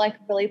I feel like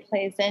really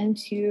plays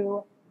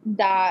into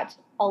that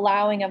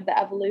allowing of the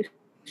evolution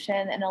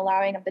and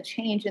allowing of the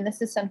change, and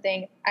this is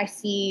something I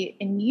see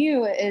in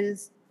you,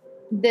 is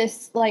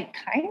this like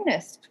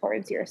kindness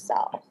towards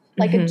yourself,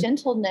 like a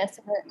gentleness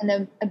and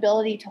the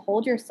ability to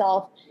hold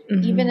yourself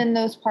even in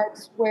those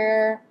parts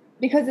where,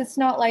 because it's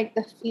not like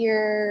the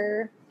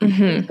fear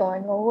is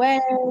going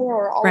away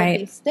or all of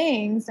these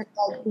things, like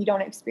we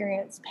don't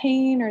experience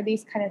pain or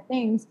these kind of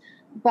things,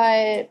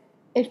 but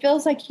it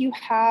feels like you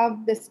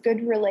have this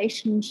good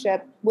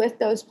relationship with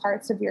those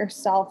parts of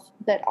yourself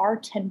that are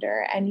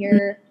tender, and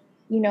you're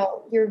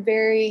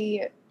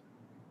very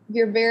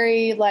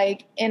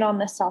like in on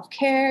the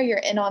self-care, you're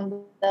in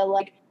on the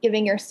like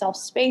giving yourself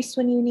space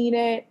when you need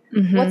it.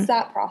 What's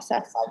that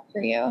process like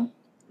for you?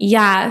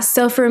 Yeah.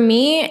 So for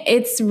me,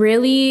 it's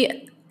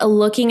really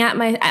looking at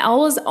I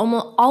always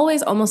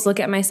almost look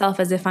at myself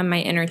as if I'm my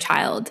inner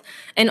child.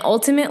 And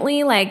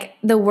ultimately, like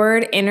the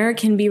word inner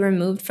can be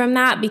removed from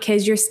that,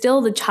 because you're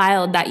still the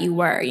child that you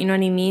were. You know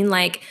what I mean?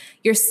 Like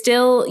you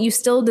still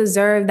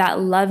deserve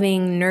that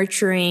loving,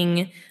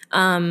 nurturing,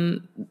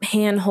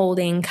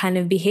 hand-holding kind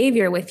of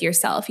behavior with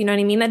yourself. You know what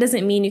I mean? That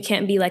doesn't mean you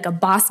can't be like a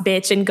boss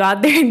bitch and go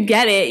out there and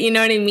get it. You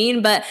know what I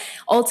mean? But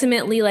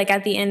ultimately, like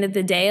at the end of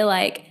the day,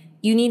 like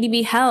you need to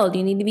be held,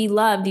 you need to be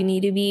loved, you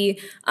need to be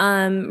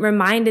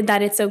reminded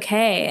that it's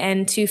okay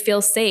and to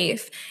feel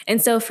safe.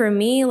 And so for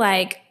me,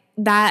 like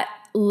that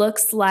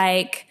looks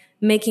like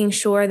making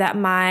sure that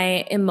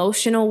my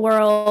emotional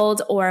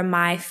world or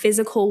my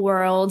physical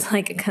world,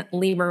 like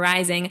Libra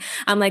rising,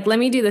 I'm like, let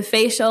me do the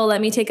facial,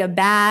 let me take a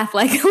bath,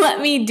 like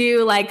let me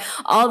do like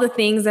all the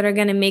things that are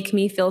going to make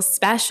me feel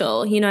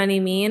special. You know what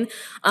I mean?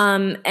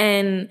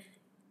 And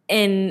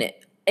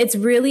it's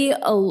really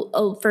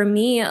for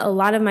me, a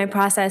lot of my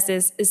process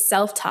is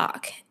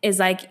self-talk, is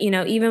like, you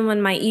know, even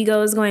when my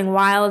ego is going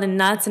wild and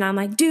nuts and I'm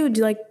like, dude,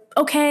 like,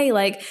 okay,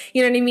 like,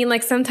 you know what I mean?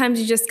 Like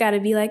sometimes you just got to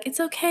be like, it's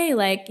okay.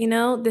 Like, you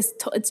know,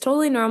 it's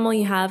totally normal.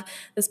 You have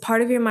this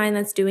part of your mind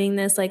that's doing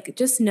this. Like,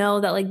 just know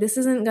that like, this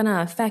isn't going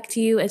to affect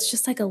you. It's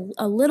just like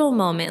a little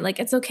moment. Like,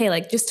 it's okay.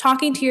 Like just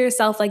talking to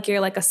yourself like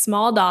you're like a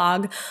small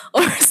dog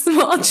or a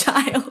small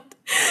child.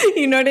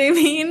 You know what I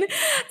mean?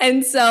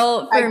 And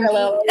so for me,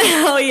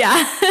 oh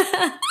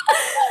yeah.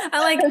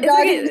 I'm like,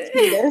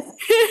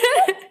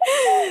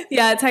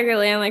 yeah, Tiger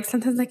Lily. I'm like,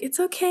 sometimes like,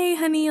 it's okay,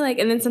 honey. Like,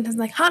 and then sometimes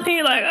like,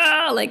 honey, like,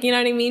 oh, like, you know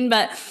what I mean?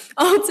 But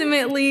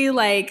ultimately,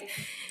 like,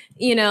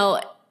 you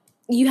know,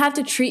 you have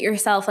to treat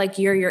yourself like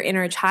you're your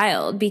inner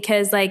child,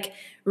 because like,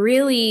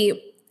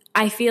 really,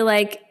 I feel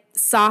like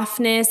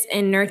softness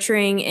and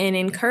nurturing and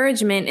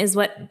encouragement is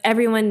what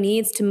everyone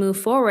needs to move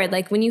forward.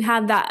 Like when you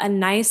have a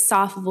nice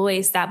soft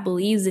voice that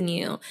believes in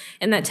you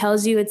and that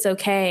tells you it's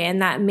okay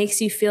and that makes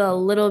you feel a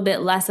little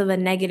bit less of a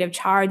negative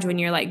charge when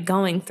you're like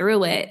going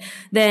through it,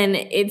 then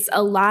it's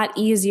a lot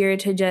easier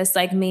to just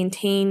like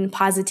maintain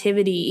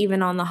positivity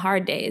even on the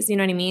hard days. You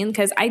know what I mean?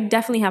 Because I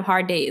definitely have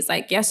hard days.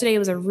 Like yesterday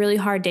was a really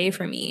hard day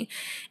for me,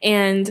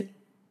 and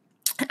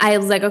I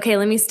was like, okay,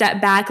 let me step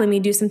back. Let me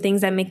do some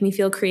things that make me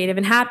feel creative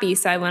and happy.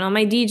 So I went on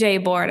my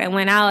DJ board. I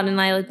went out and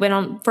I like went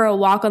on for a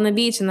walk on the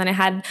beach, and then I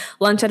had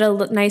lunch at a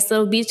nice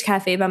little beach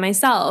cafe by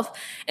myself.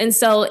 And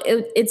so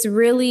it's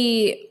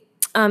really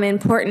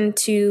important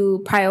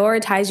to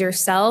prioritize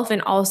yourself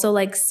and also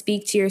like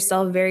speak to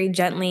yourself very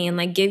gently and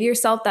like give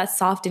yourself that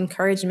soft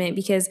encouragement,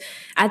 because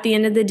at the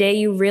end of the day,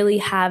 you really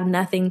have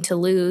nothing to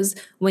lose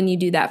when you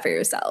do that for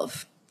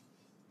yourself.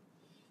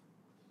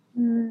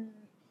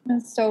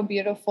 That's so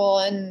beautiful.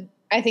 And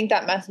I think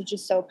that message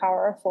is so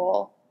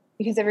powerful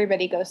because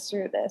everybody goes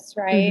through this,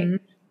 right?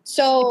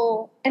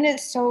 So, and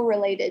it's so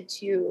related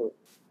to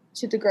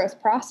the growth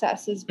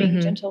process, is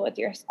being gentle with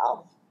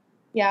yourself.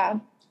 Yeah.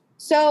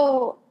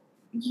 So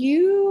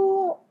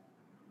you,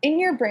 in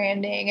your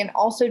branding and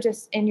also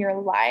just in your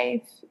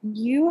life,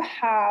 you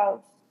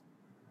have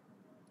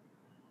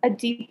a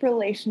deep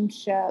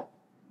relationship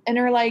and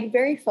are like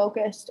very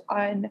focused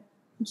on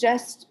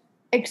just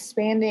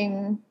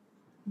expanding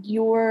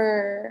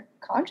your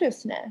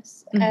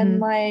consciousness and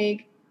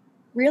like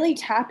really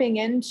tapping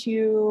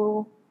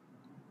into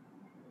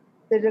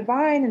the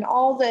divine and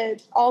all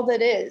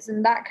that is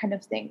and that kind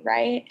of thing,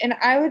 right? And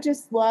I would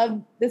just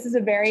love, this is a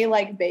very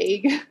like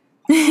vague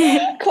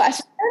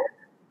question,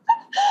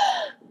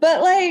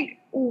 but like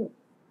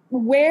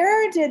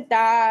where did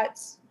that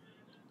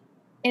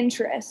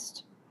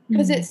interest,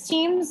 because it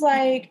seems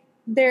like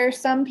there are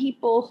some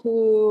people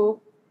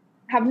who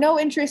have no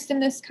interest in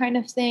this kind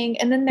of thing,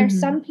 and then there's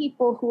some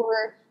people who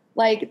are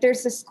like,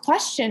 there's this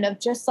question of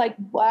just like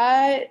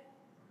what's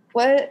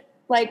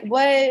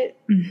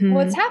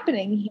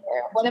happening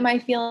here, what am I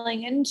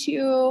feeling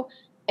into,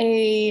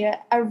 a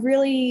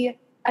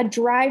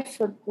drive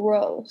for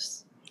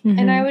growth.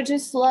 And I would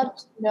just love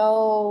to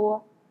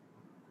know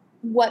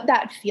what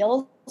that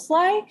feels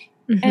like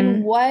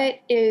and what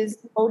is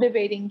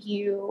motivating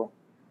you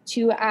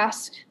to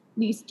ask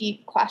these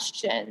deep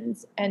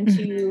questions and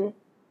to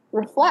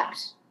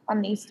reflect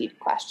on these deep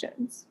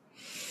questions.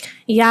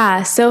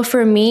 Yeah. So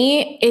for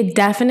me, it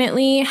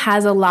definitely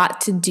has a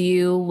lot to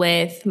do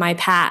with my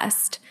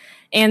past.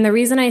 And the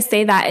reason I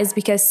say that is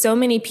because so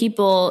many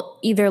people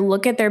either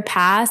look at their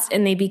past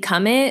and they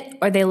become it,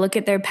 or they look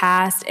at their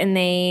past and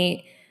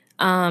they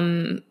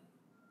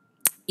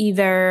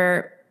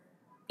either,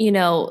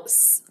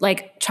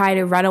 like try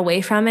to run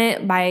away from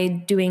it by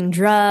doing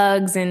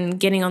drugs and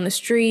getting on the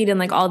street and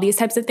like all these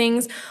types of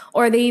things.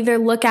 Or they either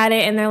look at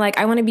it and they're like,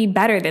 I want to be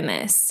better than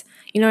this.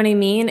 You know what I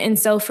mean? And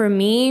so for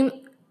me,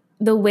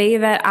 the way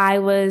that I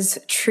was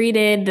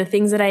treated, the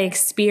things that I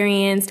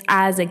experienced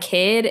as a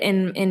kid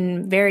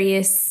in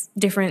various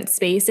different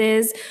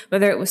spaces,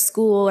 whether it was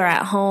school or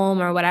at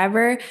home or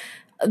whatever,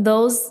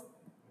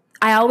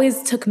 I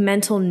always took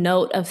mental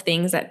note of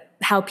things, that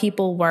how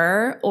people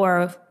were,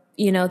 or,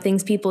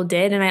 things people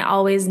did. And I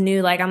always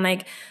knew, I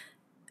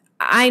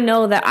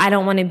know that I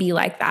don't want to be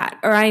like that.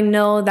 Or I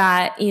know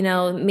that,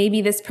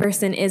 maybe this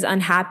person is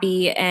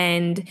unhappy,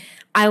 and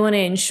I want to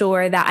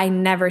ensure that I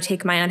never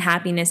take my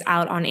unhappiness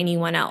out on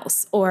anyone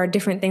else, or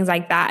different things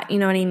like that. You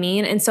know what I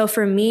mean? And so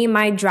for me,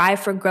 my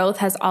drive for growth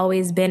has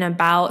always been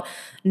about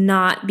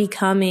not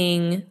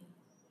becoming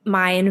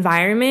my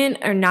environment,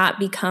 or not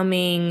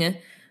becoming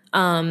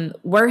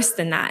worse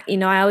than that.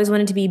 I always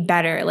wanted to be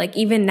better. Like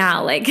even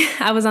now, like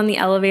I was on the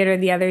elevator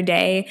the other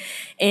day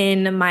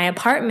in my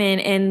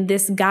apartment, and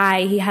this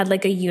guy, he had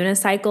like a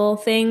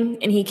unicycle thing,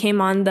 and he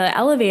came on the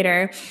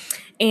elevator,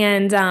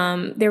 and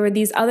there were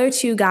these other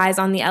two guys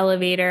on the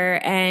elevator.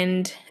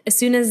 And as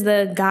soon as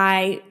the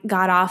guy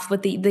got off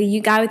with the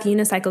guy with the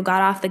unicycle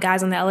got off, the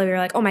guys on the elevator were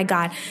like, oh my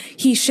God,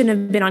 he shouldn't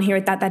have been on here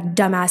with that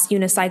dumbass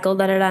unicycle,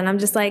 da da da. And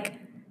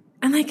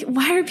I'm like,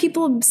 why are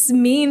people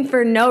mean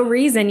for no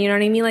reason? You know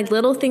what I mean? Like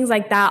little things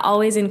like that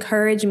always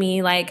encourage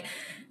me, like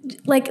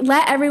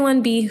let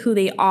everyone be who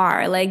they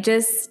are. Like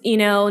just,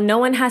 no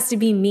one has to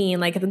be mean.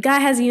 Like if a guy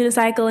has a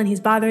unicycle and he's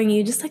bothering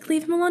you, just like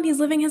leave him alone. He's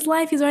living his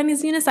life. He's riding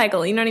his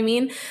unicycle. You know what I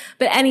mean?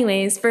 But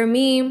anyways, for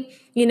me,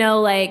 it's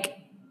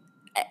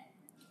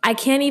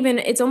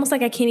almost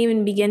like I can't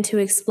even begin to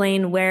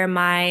explain where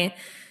my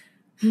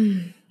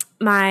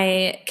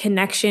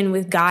connection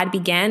with God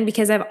began,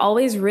 because I've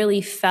always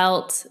really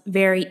felt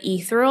very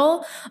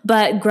ethereal.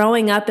 But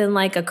growing up in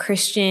like a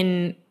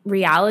Christian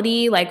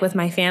reality, like with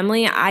my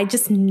family, I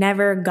just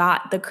never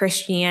got the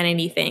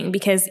Christianity thing,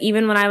 because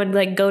even when I would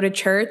like go to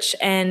church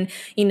and,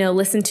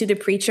 listen to the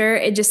preacher,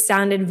 it just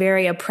sounded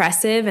very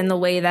oppressive in the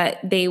way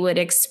that they would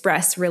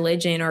express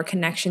religion or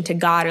connection to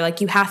God, or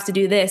like, you have to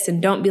do this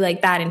and don't be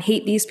like that and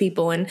hate these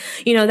people and,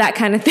 that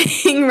kind of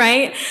thing.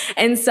 Right.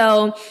 And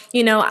so,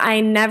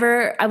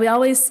 I would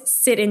always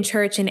sit in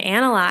church and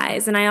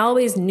analyze, and I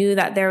always knew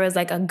that there was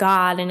like a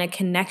God and a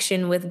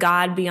connection with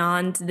God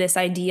beyond this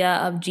idea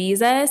of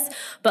Jesus.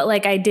 But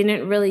like, I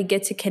didn't really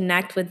get to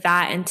connect with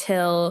that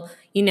until,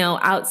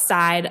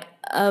 outside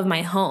of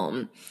my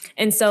home.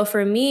 And so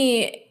for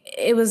me,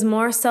 it was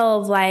more so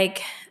of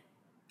like,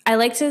 I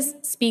like to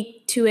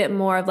speak to it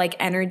more of like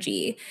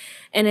energy.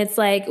 And it's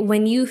like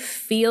when you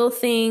feel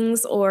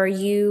things or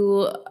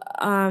you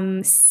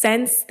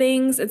sense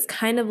things, it's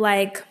kind of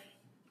like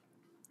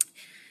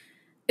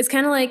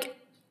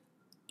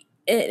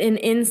an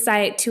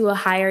insight to a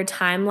higher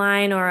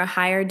timeline or a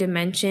higher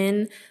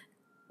dimension,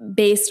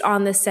 based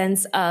on the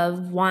sense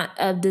of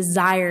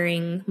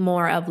desiring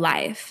more of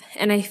life.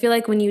 And I feel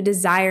like when you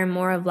desire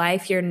more of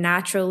life, you're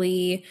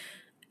naturally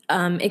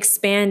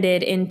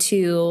expanded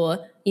into,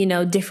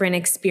 different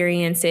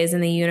experiences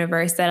in the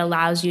universe that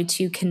allows you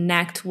to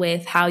connect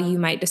with how you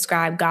might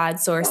describe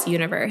God, source,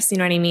 universe. You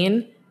know what I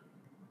mean?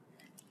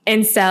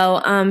 And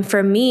so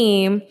for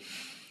me,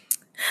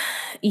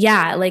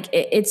 yeah, like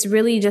it's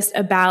really just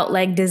about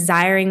like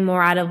desiring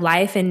more out of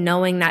life and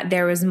knowing that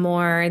there was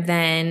more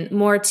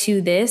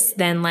to this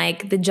than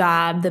like the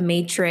job, the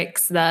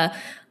matrix,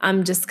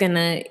 I'm just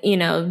gonna,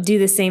 do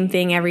the same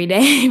thing every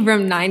day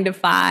from 9 to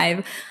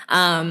 5.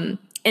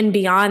 and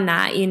beyond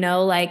that, you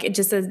know, like it's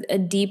just a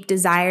deep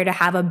desire to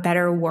have a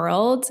better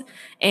world.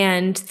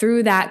 And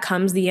through that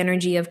comes the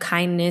energy of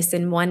kindness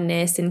and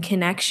oneness and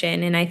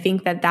connection. And I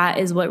think that that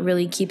is what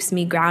really keeps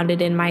me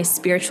grounded in my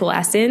spiritual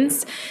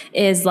essence,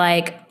 is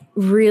like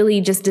really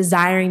just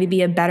desiring to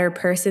be a better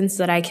person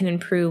so that I can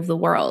improve the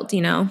world,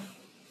 you know?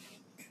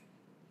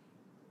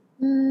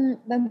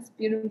 That's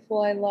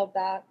beautiful. I love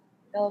that.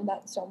 I love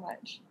that so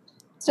much.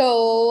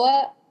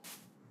 So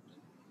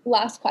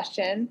last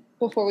question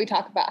before we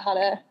talk about how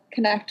to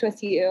connect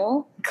with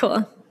you.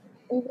 Cool.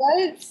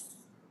 What's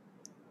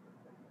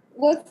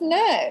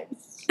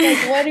next?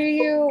 Like, what do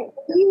you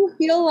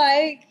feel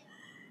like?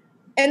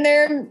 And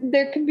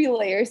there can be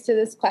layers to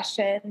this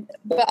question,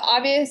 but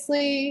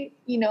obviously,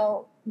 you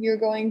know, you're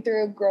going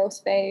through a growth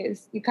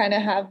phase. You kind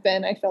of have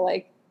been, I feel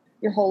like,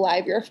 your whole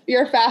life.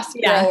 You're a fast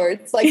grower.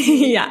 It's like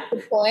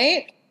the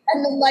point.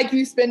 And then like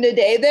you spend a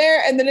day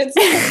there and then it's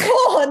like,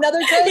 cool, another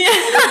growth.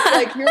 It's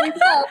like, here we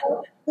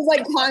go. It's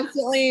like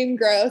constantly in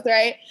growth,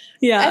 right?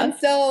 Yeah. And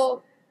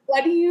so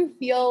what do you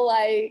feel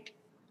like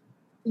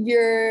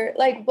you're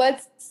like, what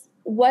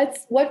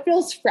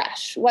feels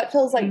fresh? What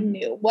feels like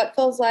new? What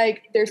feels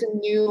like there's a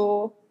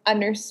new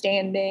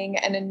understanding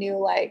and a new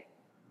like,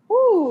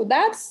 ooh,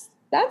 that's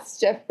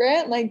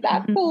different. Like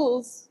that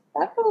feels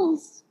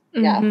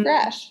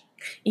fresh.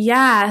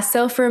 Yeah.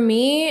 So for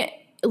me,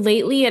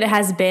 lately it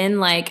has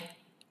been like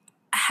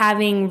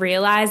having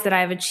realized that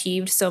I've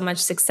achieved so much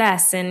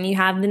success and you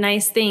have the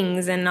nice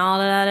things and all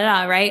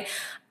that, right?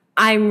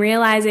 I'm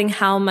realizing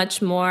how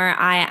much more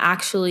I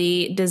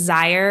actually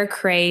desire,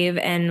 crave,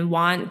 and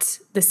want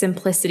the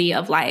simplicity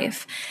of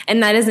life.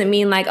 And that doesn't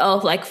mean like,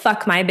 oh, like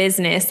fuck my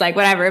business, like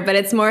whatever. But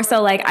it's more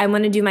so like I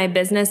want to do my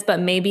business, but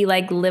maybe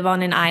like live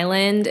on an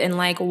island and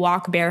like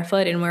walk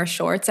barefoot and wear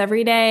shorts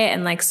every day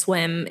and like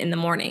swim in the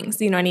mornings.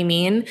 You know what I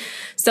mean?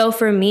 So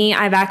for me,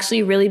 I've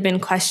actually really been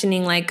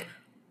questioning like,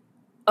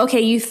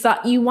 okay, you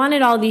thought you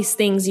wanted all these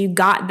things, you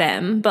got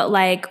them, but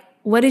like,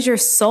 what does your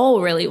soul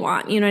really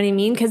want? You know what I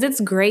mean? Because it's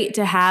great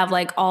to have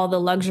like all the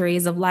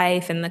luxuries of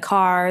life and the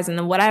cars and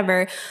the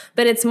whatever,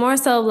 but it's more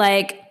so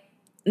like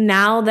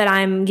now that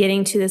I'm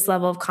getting to this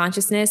level of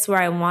consciousness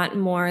where I want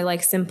more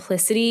like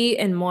simplicity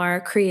and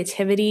more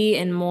creativity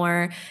and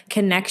more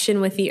connection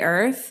with the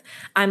earth,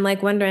 I'm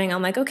like wondering,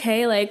 I'm like,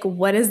 okay, like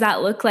what does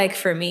that look like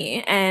for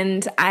me?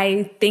 And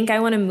I think I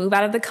want to move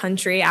out of the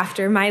country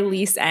after my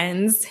lease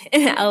ends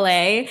in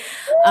LA.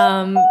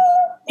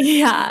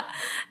 Yeah,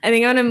 I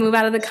think I want to move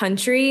out of the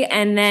country.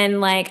 And then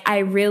like I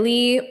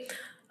really,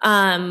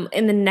 in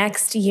the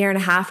next year and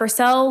a half or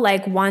so,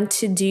 like want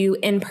to do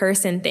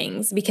in-person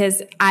things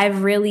because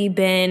I've really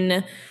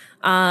been,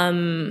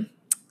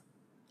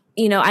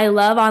 you know, I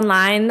love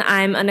online.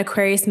 I'm an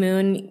Aquarius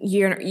moon,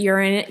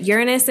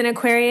 Uranus in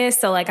Aquarius.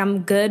 So like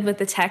I'm good with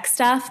the tech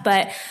stuff,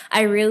 but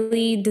I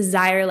really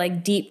desire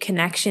like deep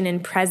connection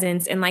and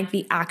presence in like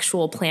the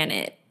actual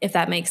planet, if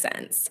that makes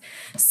sense.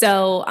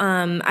 So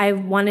I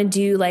want to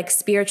do like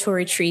spiritual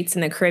retreats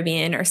in the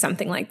Caribbean or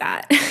something like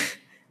that.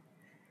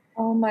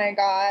 Oh my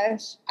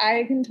gosh.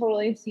 I can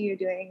totally see you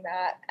doing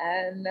that.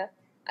 And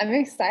I'm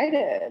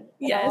excited.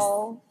 Yes.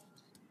 I'll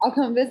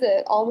come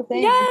visit all the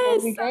things. Yes.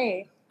 It'll be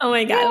great. Oh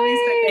my God, it'll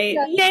be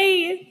so great.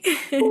 Yay.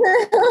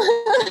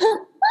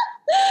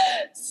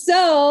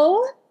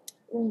 So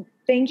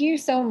thank you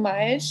so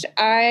much.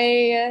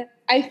 I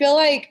feel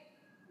like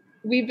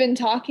we've been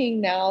talking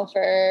now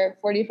for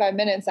 45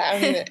 minutes.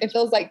 It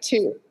feels like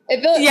 2.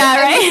 It feels, yeah,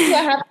 right?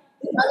 What happened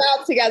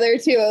out together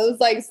too. It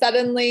was like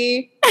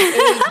suddenly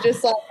it was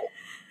just like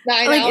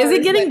 9 like, hours. Is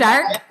it getting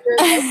dark?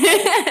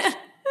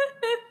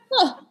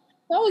 Huh,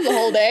 that was a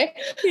whole day.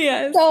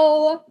 Yes.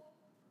 So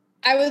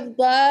I would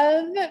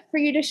love for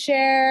you to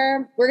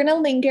share. We're going to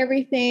link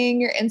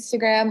everything, your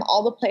Instagram,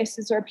 all the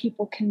places where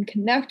people can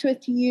connect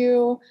with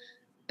you.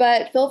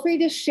 But feel free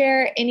to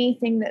share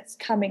anything that's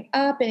coming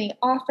up, any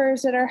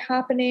offers that are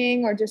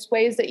happening, or just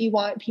ways that you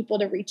want people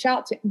to reach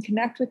out to and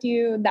connect with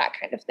you, that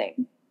kind of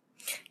thing.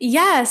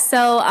 Yeah.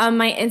 So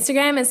my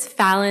Instagram is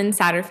Fallon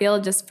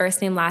Satterfield, just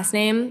first name, last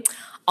name.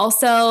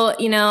 Also,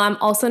 you know, I'm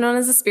also known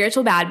as a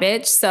spiritual bad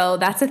bitch, so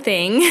that's a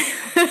thing.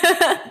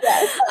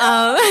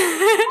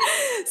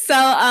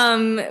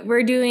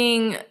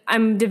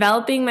 I'm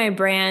developing my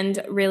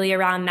brand really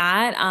around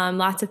that.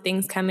 Lots of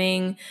things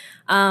coming.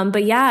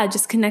 But yeah,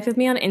 just connect with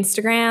me on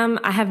Instagram.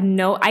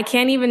 I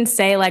can't even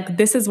say like,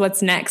 this is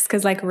what's next.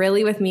 Cause like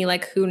really with me,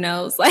 like who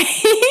knows, like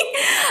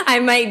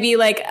I might be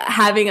like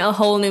having a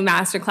whole new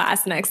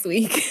masterclass next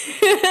week.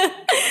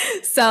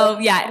 So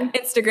yeah,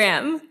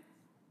 Instagram.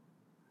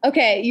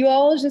 Okay, you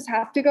all just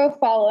have to go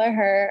follow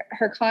her.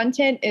 Her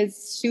content is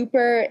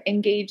super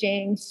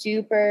engaging,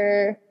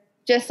 super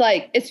just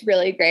like, it's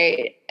really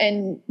great.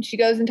 And she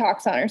goes and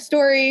talks on her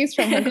stories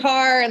from her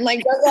car and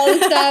like does all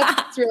this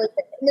stuff. It's really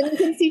great. And then you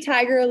can see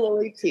Tiger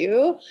Lily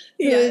too,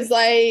 who is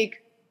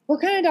like,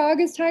 what kind of dog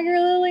is Tiger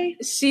Lily?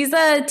 She's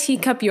a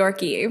teacup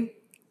Yorkie.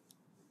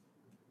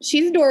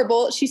 She's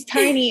adorable. She's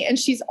tiny and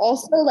she's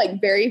also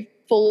like very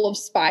full of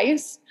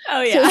spice.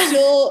 Oh yeah.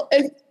 So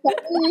it's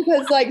funny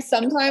because like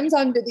sometimes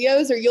on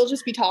videos or you'll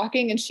just be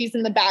talking and she's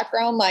in the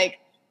background like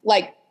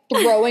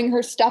throwing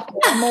her stuffed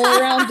animal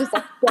around, just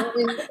like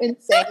going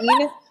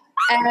insane.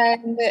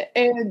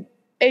 And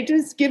it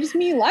just gives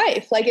me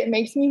life. Like it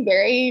makes me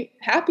very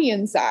happy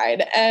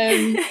inside.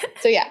 And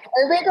so yeah,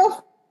 everybody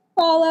go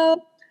follow.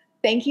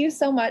 Thank you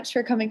so much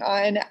for coming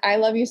on. I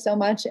love you so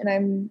much. And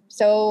I'm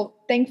so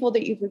thankful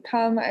that you could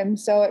come. I'm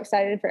so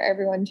excited for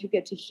everyone to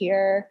get to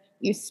hear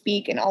you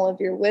speak and all of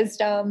your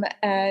wisdom.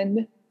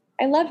 And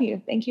I love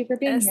you. Thank you for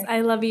being here. I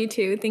love you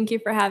too. Thank you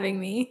for having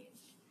me.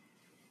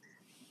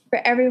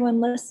 For everyone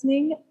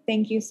listening,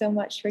 thank you so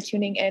much for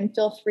tuning in.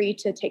 Feel free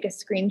to take a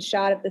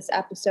screenshot of this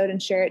episode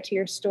and share it to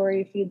your story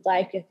if you'd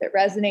like. If it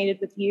resonated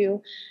with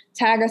you,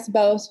 tag us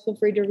both. Feel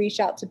free to reach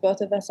out to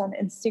both of us on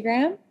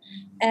Instagram.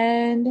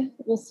 And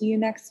we'll see you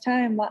next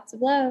time. Lots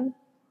of love.